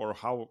style, or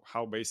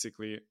how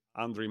basically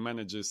Andre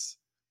manages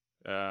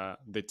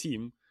the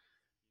team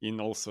in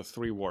also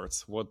three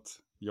words, what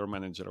your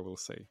manager will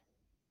say.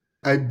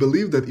 I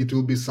believe that it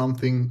will be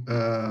something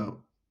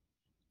of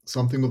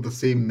the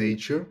same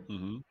nature.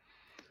 Hmm.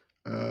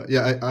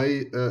 Yeah,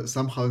 I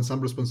somehow in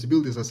some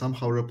responsibilities I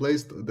somehow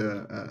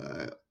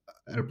I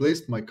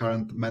replaced my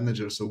current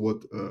manager. So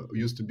what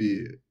used to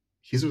be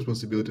his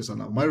responsibilities are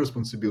now my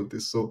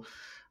responsibilities. So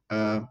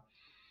uh,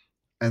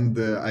 and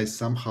I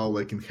somehow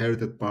like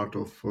inherited part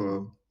of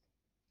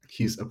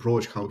his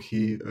approach, how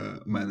he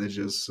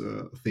manages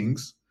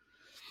things.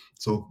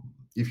 So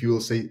if you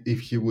will say,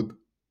 if he would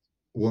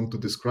want to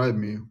describe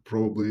me,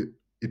 probably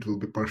it will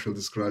be partial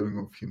describing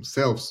of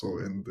himself. So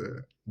and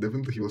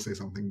definitely he will say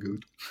something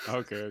good.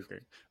 Okay, okay.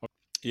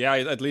 Yeah,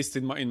 at least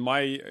in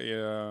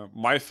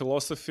my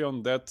philosophy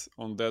on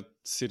that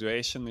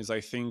situation is,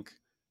 I think,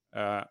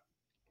 uh,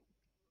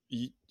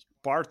 y-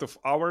 part of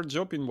our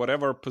job in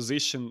whatever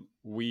position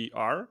we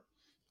are.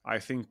 I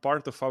think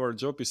part of our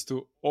job is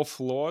to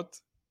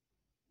offload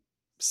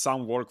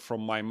some work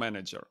from my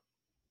manager,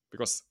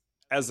 because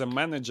as a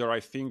manager, I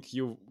think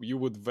you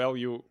would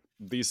value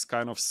this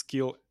kind of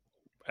skill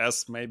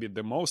as maybe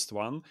the most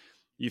one.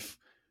 If,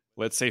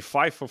 let's say,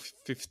 5 of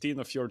 15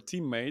 of your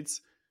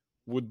teammates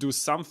would do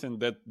something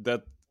that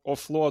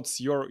offloads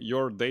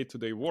your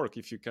day-to-day work,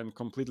 if you can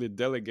completely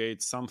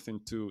delegate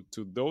something to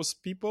those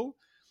people,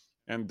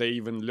 and they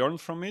even learn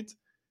from it,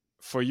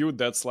 for you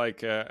that's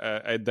like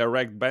a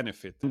direct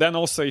benefit. And then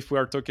also, if we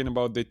are talking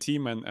about the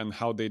team and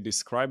how they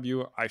describe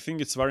you, I think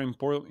it's very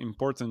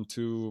important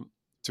to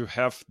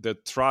have the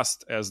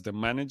trust as the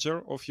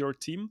manager of your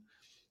team,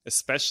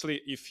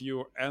 especially if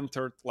you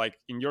entered, like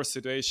in your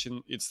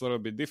situation it's a little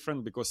bit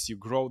different because you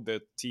grow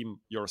the team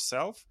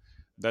yourself.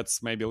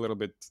 That's maybe a little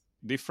bit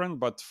different,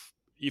 but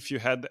if you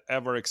had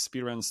ever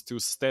experienced to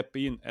step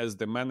in as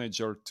the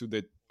manager to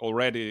the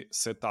already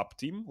set up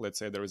team, let's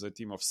say there is a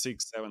team of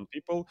 6 7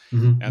 people,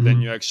 Mhm, and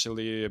then you mhm.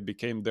 actually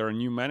became their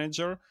new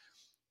manager,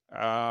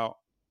 uh,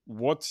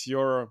 what's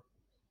your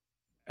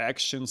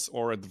actions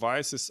or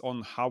advices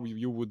on how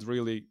you would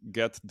really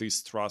get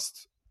this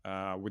trust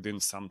within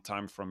some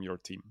time from your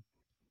team?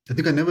 I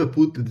think I never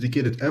put the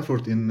dedicated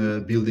effort in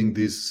building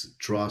this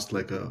trust.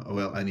 Like,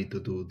 well, I need to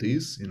do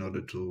this in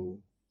order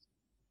to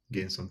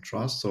gain some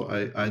trust. So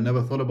I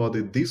never thought about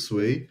it this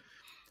way.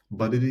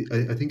 But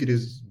I think it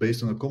is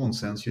based on a common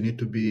sense. You need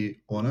to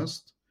be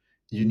honest.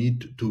 You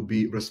need to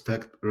be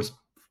respectful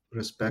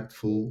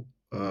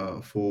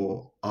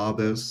for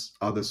others'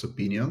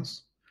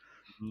 opinions,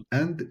 Mhm.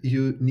 and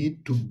you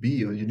need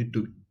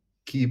to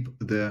keep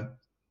the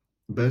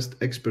best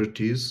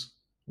expertise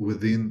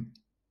within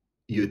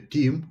your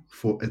team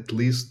for at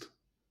least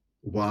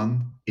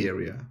one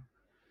area.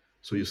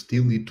 So you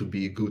still need to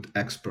be a good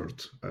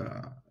expert,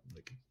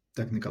 like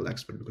technical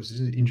expert, because this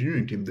is an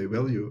engineering team. They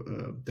value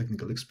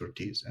technical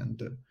expertise,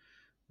 and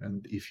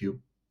if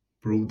you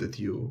prove that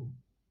you're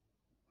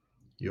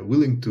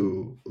willing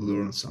to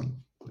learn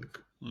some like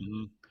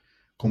Mhm.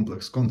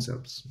 complex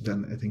concepts,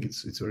 then I think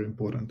it's very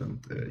important,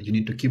 and you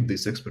need to keep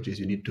this expertise.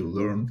 You need to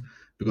learn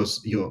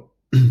because you're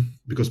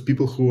because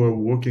people who are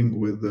working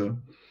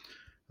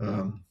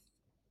um,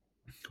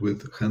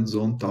 with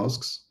hands-on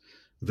tasks,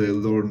 they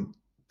learn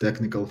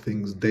technical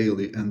things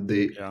daily, and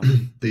they Yeah.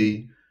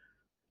 they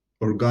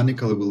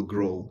organically will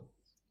grow.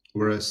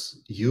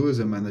 Whereas you as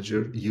a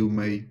manager, you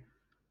may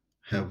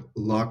have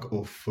lack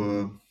of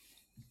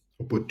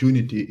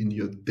opportunity in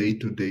your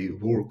day-to-day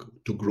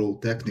work to grow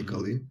Mhm.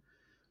 technically.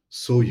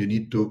 So you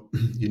need to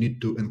you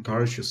need to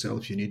encourage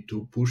yourself. You need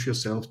to push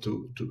yourself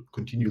to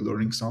continue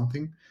learning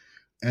something,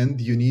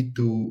 and you need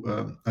to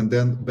and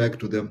then back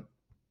to the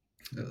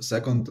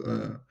second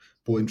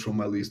point from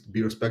my list: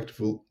 be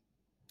respectful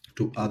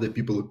to other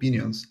people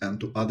opinions and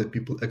to other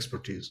people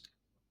expertise.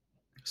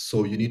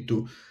 So you need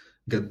to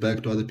get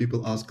back to other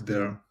people, ask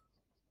their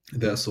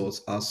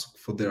thoughts, ask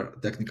for their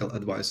technical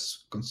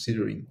advice,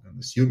 considering and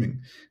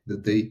assuming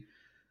that they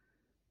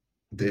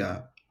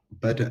are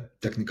better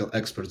technical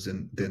experts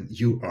than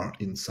you are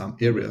in some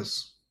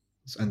areas,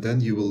 and then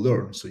you will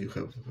learn. So you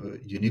have a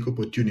unique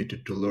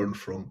opportunity to learn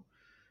from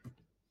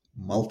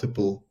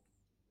multiple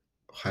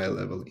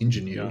high-level Yeah.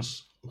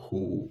 engineers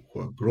who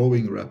are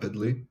growing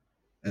rapidly,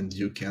 and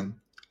you can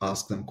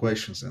ask them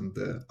questions and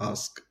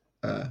ask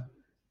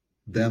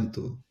them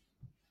to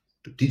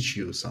teach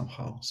you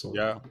somehow. So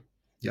Yeah.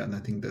 yeah, and I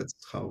think that's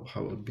how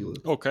I build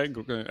it. Okay.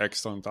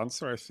 Excellent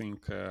answer. I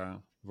think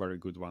very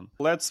good one.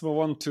 Let's move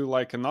on to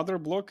like another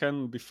block.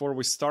 And before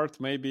we start,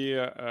 maybe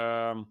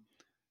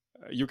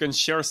you can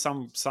share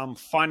some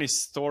funny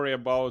story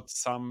about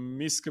some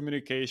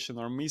miscommunication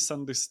or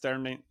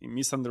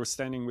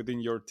misunderstanding within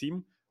your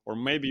team, or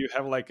maybe you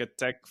have like a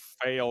tech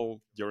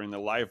fail during a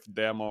live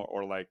demo,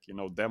 or like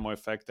demo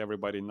effect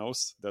everybody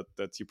knows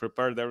that you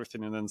prepared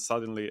everything and then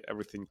suddenly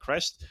everything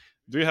crashed.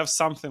 Do you have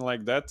something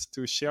like that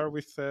to share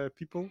with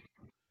people?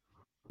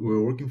 We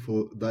were working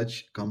for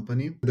Dutch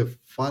company. The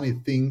funny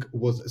thing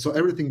was, so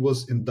everything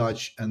was in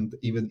Dutch, and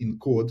even in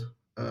code,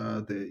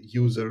 the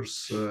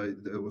users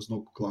there was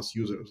no class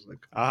users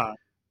like Ah, yeah,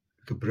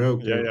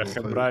 gebruiker yeah, or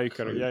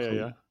gebruiker, yeah, yeah,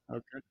 yeah.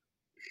 Okay.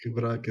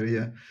 gebruiker,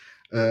 yeah.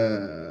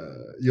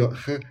 Yeah,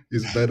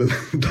 is better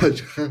than Dutch.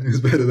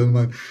 Is better than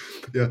mine.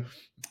 Yeah.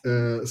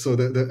 So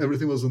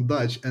everything was in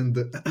Dutch, and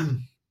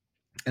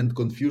and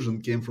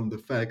confusion came from the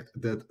fact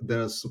that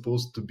there are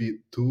supposed to be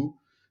two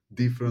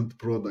different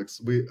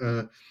products. We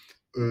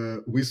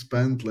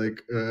spent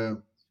like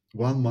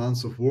 1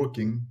 month of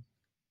working,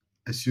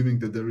 assuming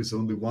that there is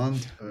only one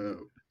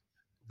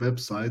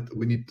website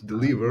we need to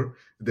deliver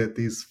that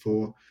is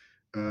for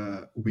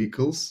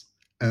vehicles,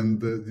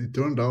 and it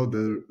turned out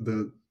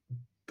that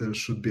there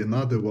should be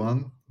another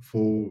one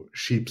for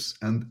ships,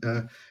 and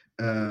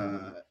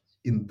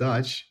in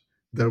Dutch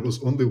there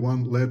was only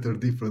one letter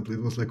differently.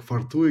 It was like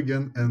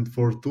Fartuigen and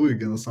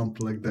Fortuigen or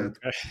something like that.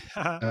 Okay.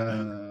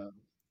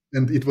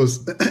 And it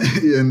was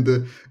and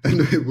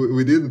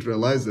we didn't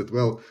realize that.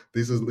 Well,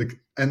 this is like,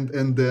 and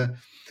the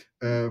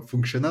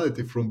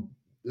functionality from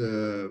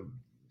uh,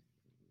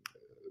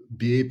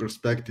 BA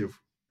perspective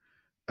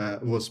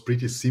was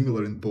pretty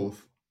similar in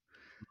both,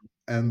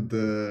 and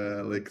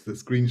like the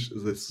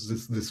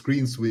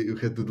screens we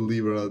had to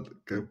deliver are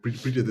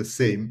pretty the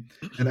same.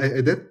 And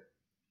at that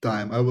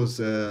time I was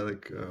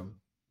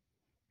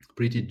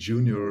pretty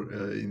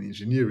junior in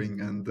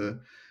engineering, and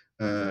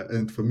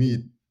for me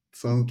it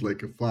sounded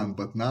like a fun.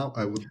 But now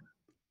I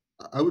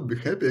would be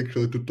happy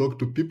actually to talk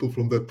to people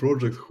from that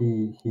project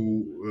who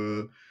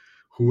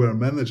were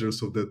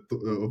managers of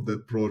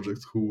that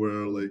project, who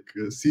were like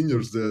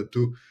seniors there,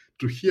 to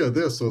hear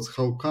their thoughts.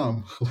 How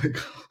come, like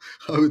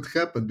how it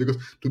happened? Because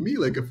to me,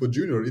 like for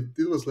junior, it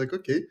was like,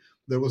 okay,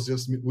 there was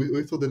just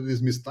we thought that it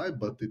is mistype,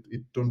 but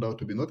it turned out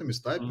to be not a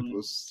mistype. It Mhm.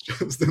 was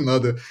just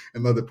another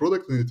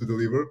product we need to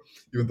deliver,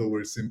 even though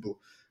very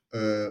simple.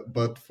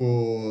 But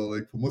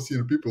for more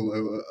senior people,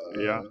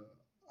 Yeah.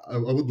 I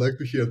would like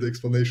to hear the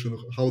explanation of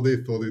how they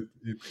thought it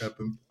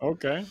happened.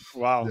 Okay.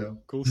 Wow. Yeah.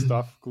 Cool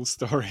stuff. Cool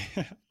story.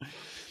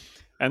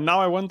 And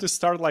now I want to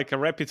start like a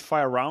rapid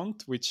fire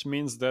round, which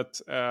means that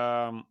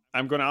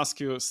I'm going to ask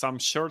you some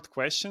short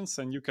questions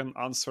and you can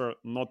answer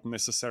not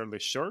necessarily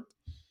short.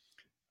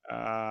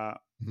 Uh,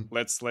 Mhm.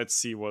 let's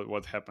see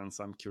what happens.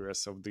 I'm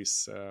curious of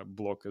this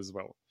block as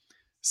well.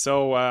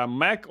 So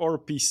Mac or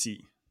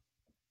PC?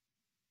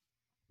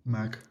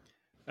 Mac,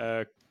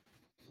 Uh,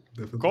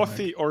 definitely Mac.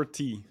 coffee or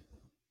tea?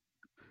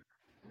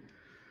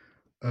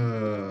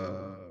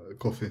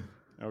 Coffee.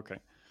 Okay.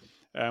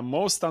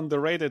 Most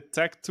underrated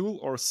tech tool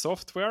or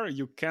software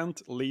you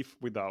can't live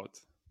without?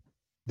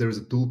 There is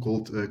a tool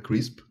called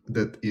Crisp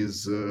that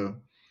is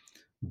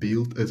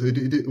built.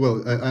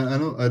 Well, I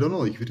don't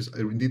know if it is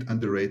indeed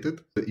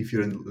underrated. If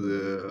you're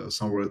in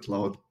somewhere at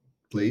loud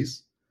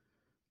place,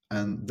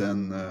 and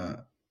then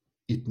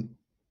it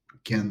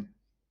can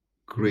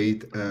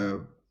create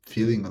a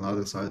feeling on the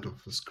other side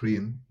of the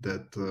screen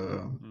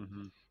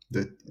Hmm.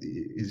 that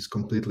is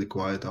completely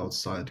quiet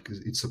outside, because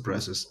it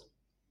suppresses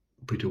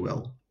pretty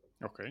well.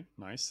 Okay,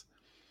 nice.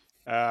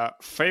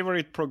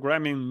 Favorite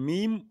programming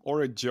meme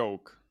or a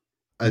joke?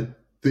 I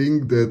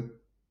think that,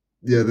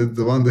 yeah, that's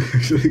the one that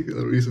actually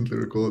recently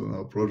recorded on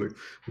our project.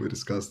 We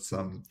discussed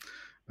some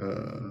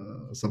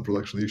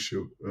production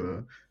issue,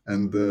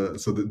 and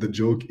so the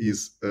joke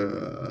is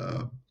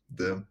the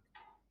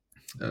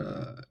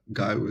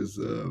guy with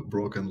a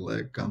broken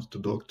leg comes to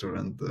doctor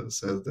and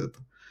says that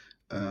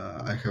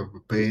I have a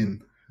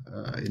pain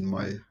in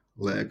my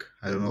leg.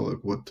 I don't know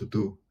like what to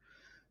do.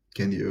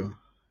 Can you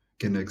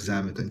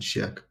examine it and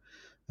check?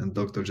 And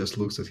doctor just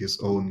looks at his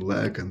own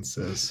leg and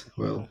says,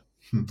 well,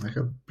 I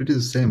have pretty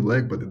the same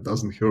leg, but it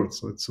doesn't hurt,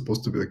 so it's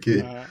supposed to be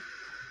okay. Uh,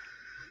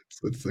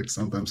 So it's like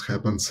sometimes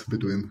happens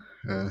between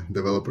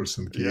developers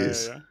and yeah, yeah,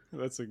 QAs. yeah.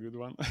 That's a good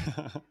one.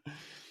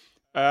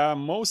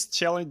 Most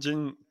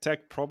challenging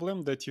tech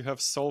problem that you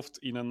have solved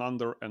in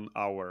under an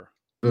hour?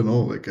 I don't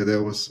know, like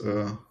there was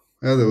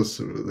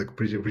like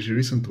pretty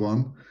recent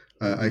one.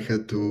 I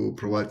had to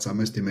provide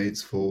some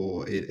estimates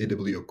for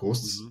AWS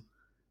costs, Hmm.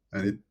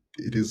 and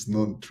it is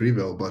not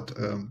trivial, but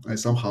I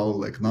somehow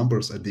like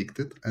numbers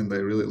addicted, and I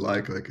really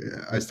like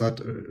I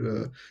start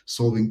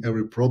solving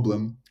every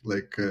problem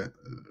like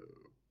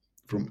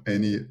from uh,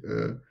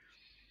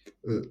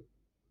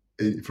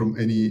 from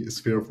any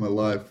sphere of my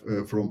life,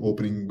 from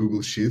opening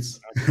Google Sheets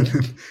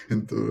Okay.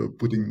 and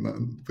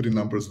putting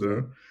numbers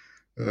there.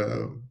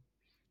 Uh,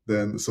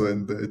 then so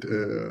and it,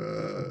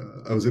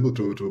 I was able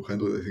to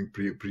handle it, I think,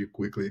 pretty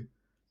quickly,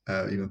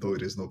 even though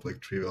it is not like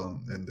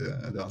trivial and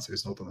the answer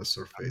is not on the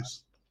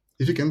surface.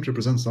 If you can't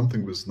represent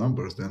something with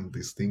numbers, then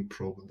this thing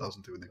probably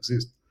doesn't even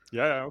exist.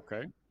 Yeah,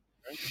 okay.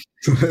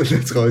 So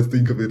that's how I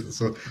think of it.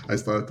 So I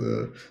start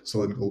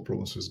solving all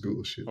problems with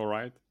Google Sheet. All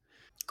right.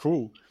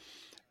 Cool.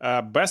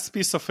 Best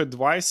piece of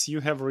advice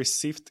you have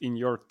received in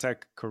your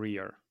tech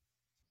career?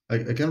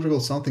 I can recall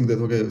something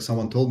that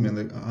someone told me, and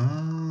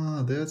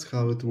like, that's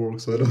how it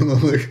works. So I don't know,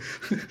 like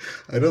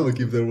I don't know like,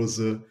 if there was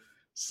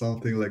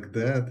something like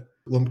that.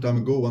 Long time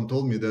ago, one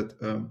told me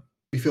that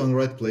if you're in the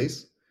right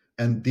place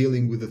and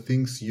dealing with the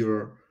things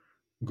you're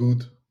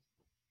good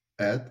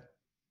at,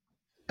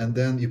 and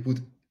then you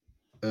put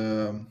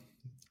um,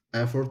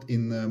 effort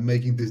in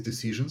making these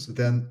decisions,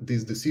 then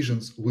these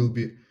decisions will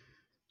be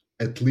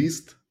at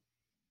least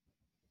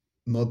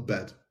not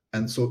bad.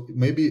 And so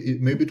maybe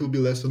it will be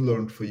lesson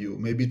learned for you.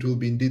 Maybe it will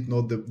be indeed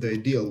not the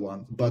ideal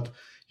one, but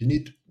you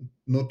need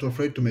not to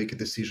afraid to make a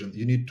decision.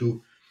 You need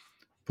to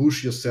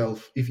push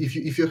yourself.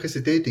 If you're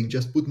hesitating,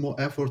 just put more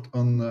effort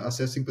on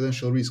assessing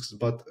potential risks,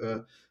 but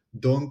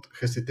don't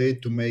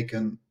hesitate to make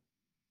a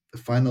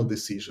final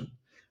decision.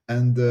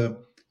 And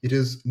it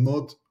is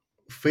not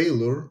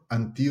failure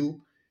until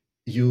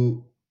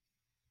you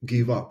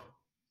give up.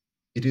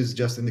 It is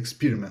just an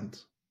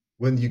experiment.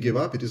 When you give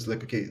up, it is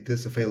like, okay,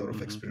 there's a failure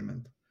of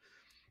experiment.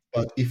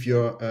 But if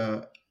you're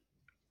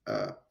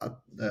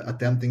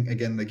attempting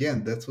again and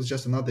again, that was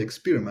just another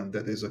experiment.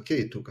 That is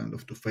okay to kind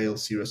of to fail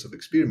series of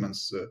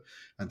experiments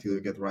until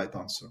you get right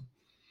answer.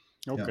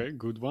 Okay, Yeah.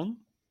 good one.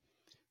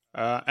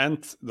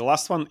 And the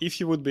last one, if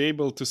you would be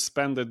able to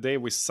spend a day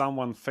with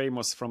someone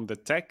famous from the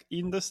tech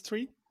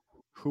industry,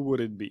 who would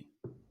it be?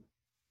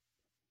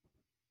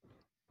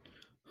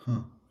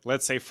 Huh.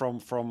 Let's say from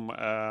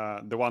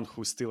the one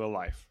who's still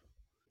alive.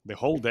 The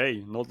whole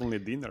day, not only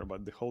dinner,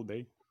 but the whole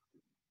day.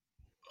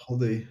 How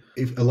they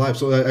if alive?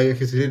 So I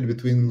hesitated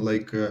between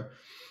like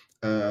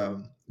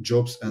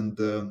Jobs and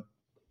Bill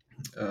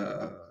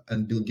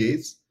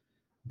Gates,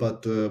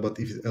 but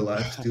if he's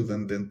alive still,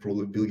 then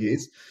probably Bill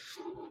Gates.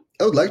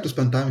 I would like to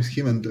spend time with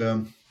him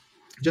and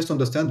just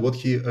understand what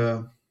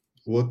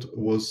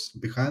was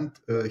behind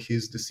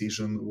his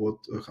decision,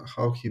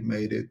 how he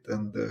made it,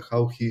 and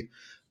how he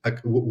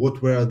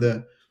what were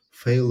the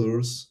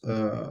failures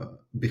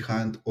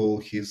behind all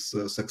his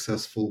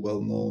successful,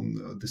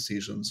 well-known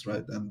decisions,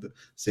 right? And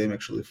same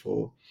actually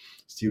for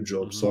Steve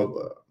Jobs. Mm-hmm.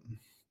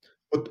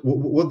 So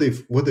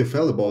what they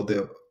felt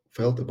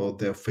about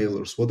their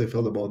failures, what they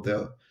felt about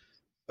their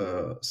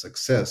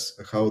success,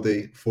 how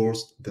they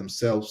forced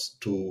themselves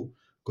to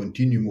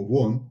continue move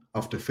on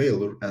after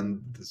failure,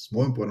 and it's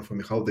more important for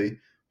me how they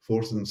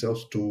forced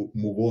themselves to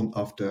move on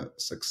after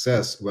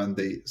success when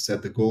they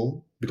set the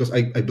goal, because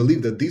I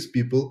believe that these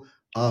people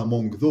are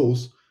among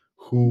those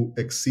who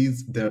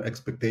exceeds their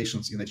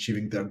expectations in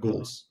achieving their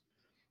goals,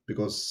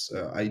 because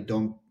I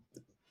don't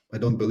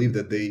believe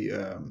that they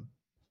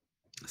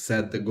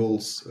set the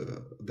goals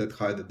that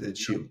high that they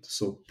achieved.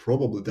 So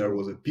probably there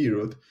was a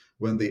period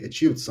when they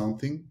achieved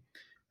something,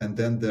 and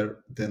then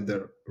they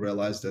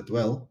realized that,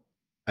 well,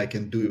 I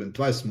can do even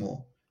twice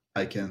more.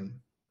 I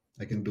can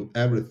do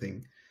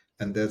everything,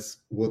 and that's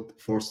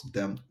what forced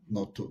them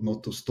not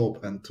to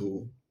stop and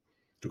to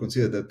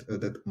consider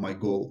that my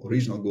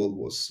original goal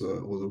was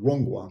a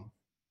wrong one.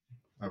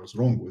 I was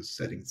wrong with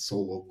setting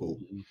solo goal.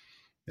 Mhm.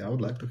 Yeah, I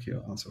would like to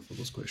hear answer for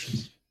those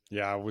questions.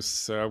 Yeah,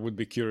 I would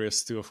be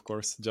curious too, of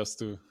course, just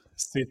to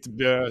sit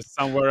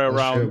somewhere I'll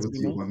share around, with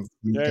you you know. once.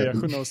 Yeah.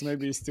 Who knows?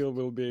 Maybe you still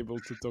will be able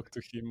to talk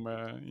to him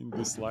in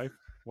this life.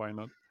 Why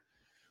not?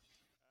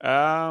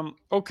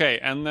 Okay,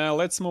 and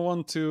let's move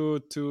on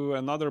to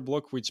another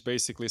block, which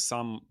basically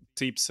some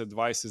tips,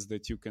 advices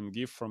that you can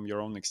give from your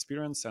own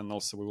experience, and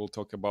also we will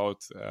talk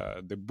about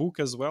the book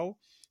as well.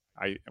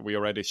 We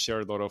already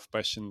shared a lot of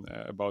passion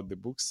about the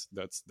books.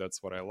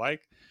 That's what I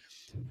like.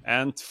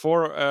 And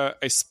for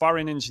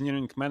aspiring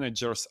engineering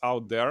managers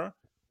out there,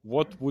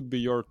 what would be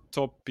your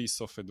top piece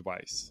of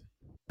advice?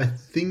 I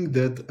think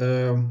that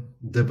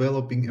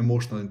developing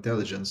emotional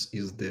intelligence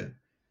is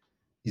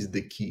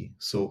the key.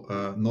 So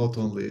not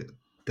only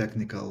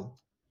technical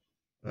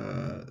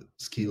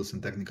skills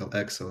and technical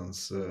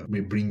excellence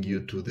may bring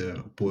you to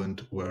the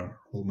point where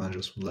all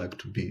managers would like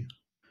to be.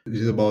 It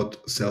is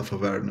about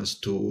self-awareness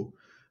to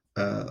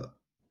uh,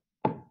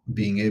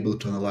 being able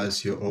to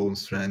analyze your own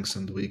strengths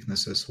and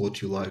weaknesses,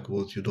 what you like,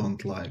 what you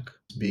don't like,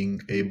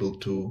 being able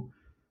to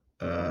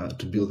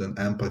build an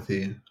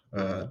empathy,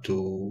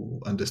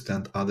 to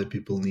understand other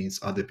people's needs,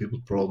 other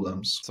people's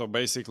problems. So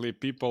basically,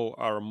 people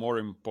are more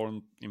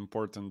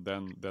important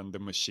than the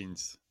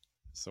machines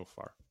so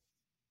far.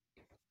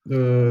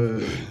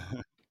 Uh,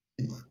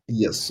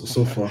 yes,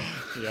 so far.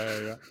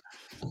 Yeah.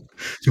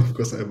 Of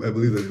course, I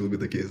believe that will be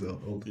the case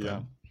all the Yeah.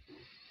 time.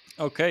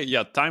 Okay,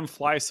 yeah, time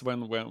flies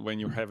when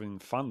you're having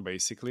fun,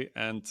 basically.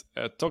 And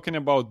talking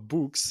about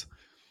books,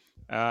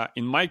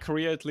 In my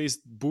career, at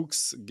least,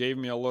 books gave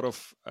me a lot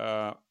of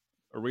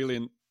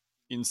really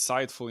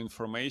insightful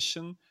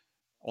information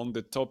on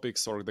the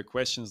topics or the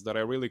questions that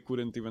I really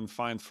couldn't even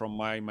find from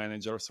my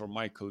managers or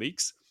my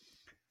colleagues.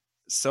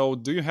 So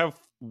do you have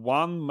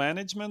one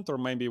management or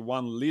maybe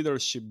one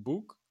leadership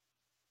book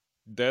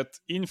that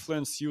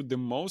influenced you the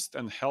most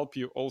and help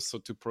you also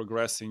to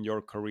progress in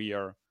your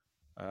career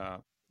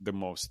the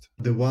most?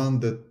 The one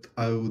that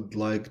I would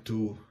like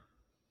to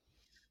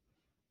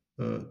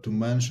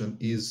mention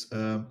is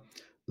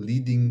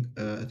leading.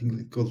 I think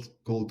it's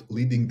called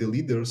 "Leading the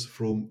Leaders"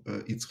 from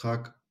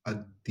Itzhak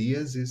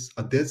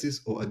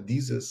Adezis or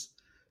Adizes.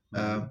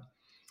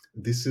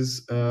 This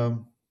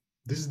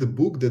is the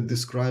book that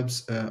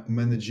describes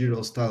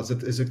managerial styles.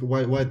 That is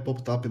why it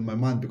popped up in my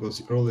mind,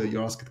 because earlier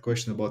you asked a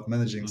question about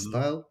managing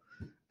style,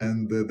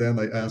 and then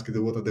I asked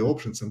you what are the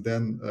options, and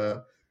then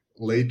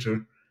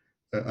later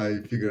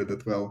I figured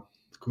that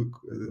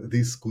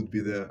this could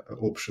be the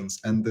options.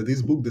 And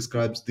this book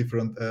describes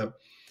different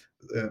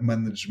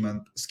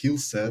management skill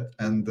set,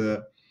 and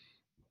the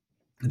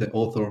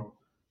author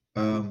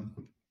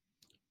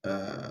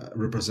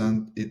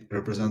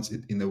represents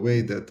it in a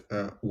way that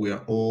we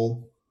are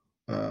all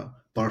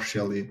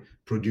partially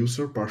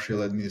producer,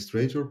 partially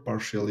administrator,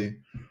 partially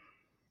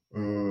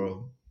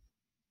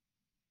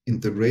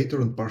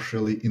integrator, and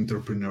partially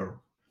entrepreneur.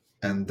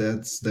 And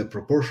that's the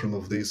proportion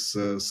of these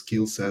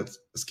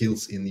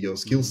skills in your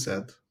skill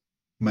set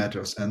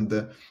matters. And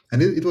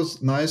it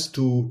was nice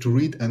to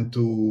read and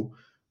to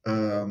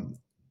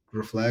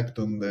reflect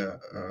on the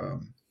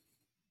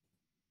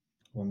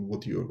on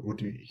what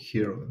you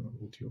hear,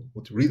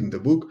 what you read in the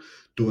book,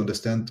 to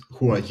understand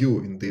who are you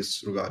in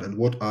this regard, and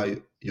what are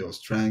your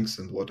strengths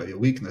and what are your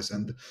weaknesses.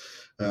 And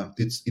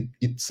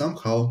it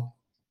somehow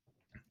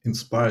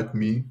inspired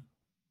me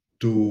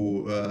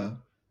to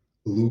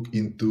look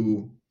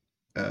into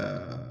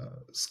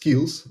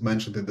skills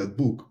mentioned in that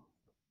book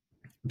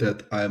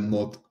that I am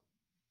not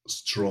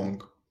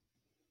strong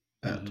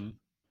at.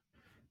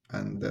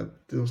 And that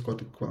it was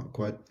quite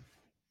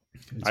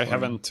I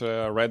haven't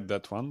read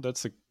that one.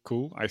 That's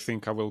cool. I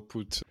think I will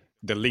put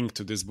the link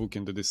to this book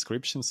in the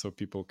description so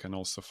people can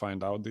also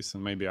find out this,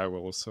 and maybe I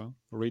will also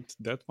read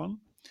that one.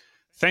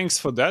 Thanks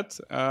for that.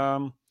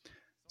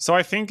 So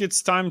I think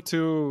it's time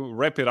to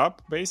wrap it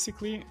up,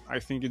 basically. I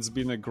think it's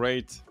been a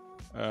great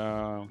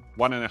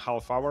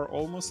 1.5 hours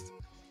almost.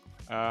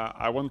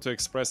 I want to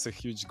express a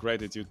huge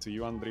gratitude to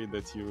you, Andrei,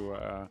 that you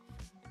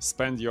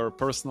spend your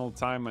personal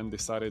time and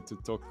decided to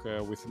talk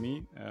with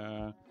me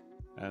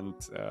and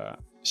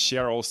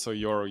share also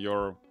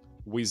your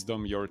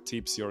wisdom, your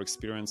tips, your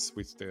experience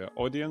with the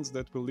audience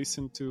that will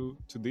listen to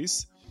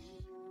this.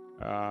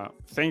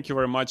 Thank you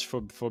very much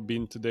for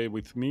being today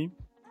with me.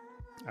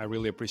 I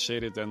really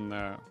appreciate it, and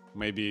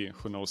maybe,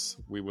 who knows,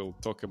 we will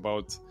talk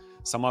about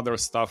some other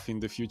stuff in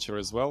the future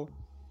as well.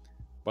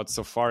 But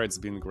so far, it's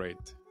been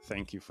great.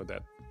 Thank you for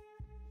that.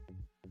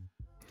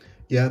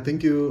 Yeah,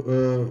 thank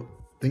you.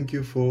 Thank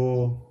you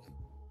for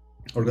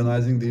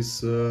organizing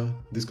this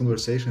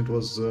conversation. It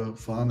was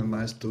fun and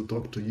nice to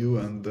talk to you,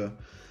 and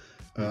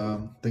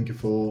thank you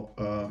for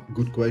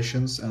good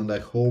questions. And I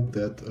hope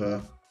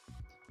that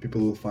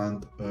people will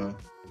find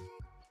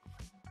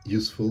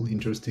useful,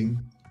 interesting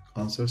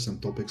answers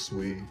and topics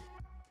we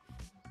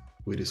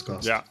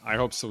discussed. Yeah, I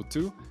hope so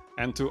too.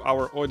 And to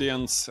our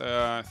audience,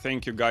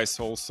 thank you guys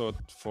also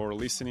for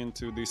listening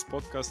to this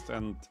podcast.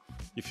 And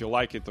if you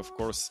like it, of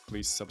course,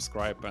 please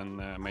subscribe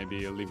and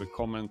maybe leave a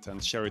comment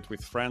and share it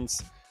with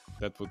friends.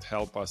 That would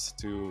help us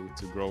to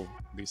grow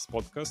this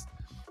podcast.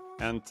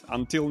 And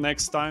until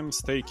next time,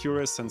 stay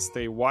curious and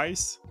stay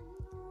wise,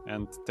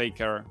 and take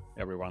care,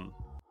 everyone.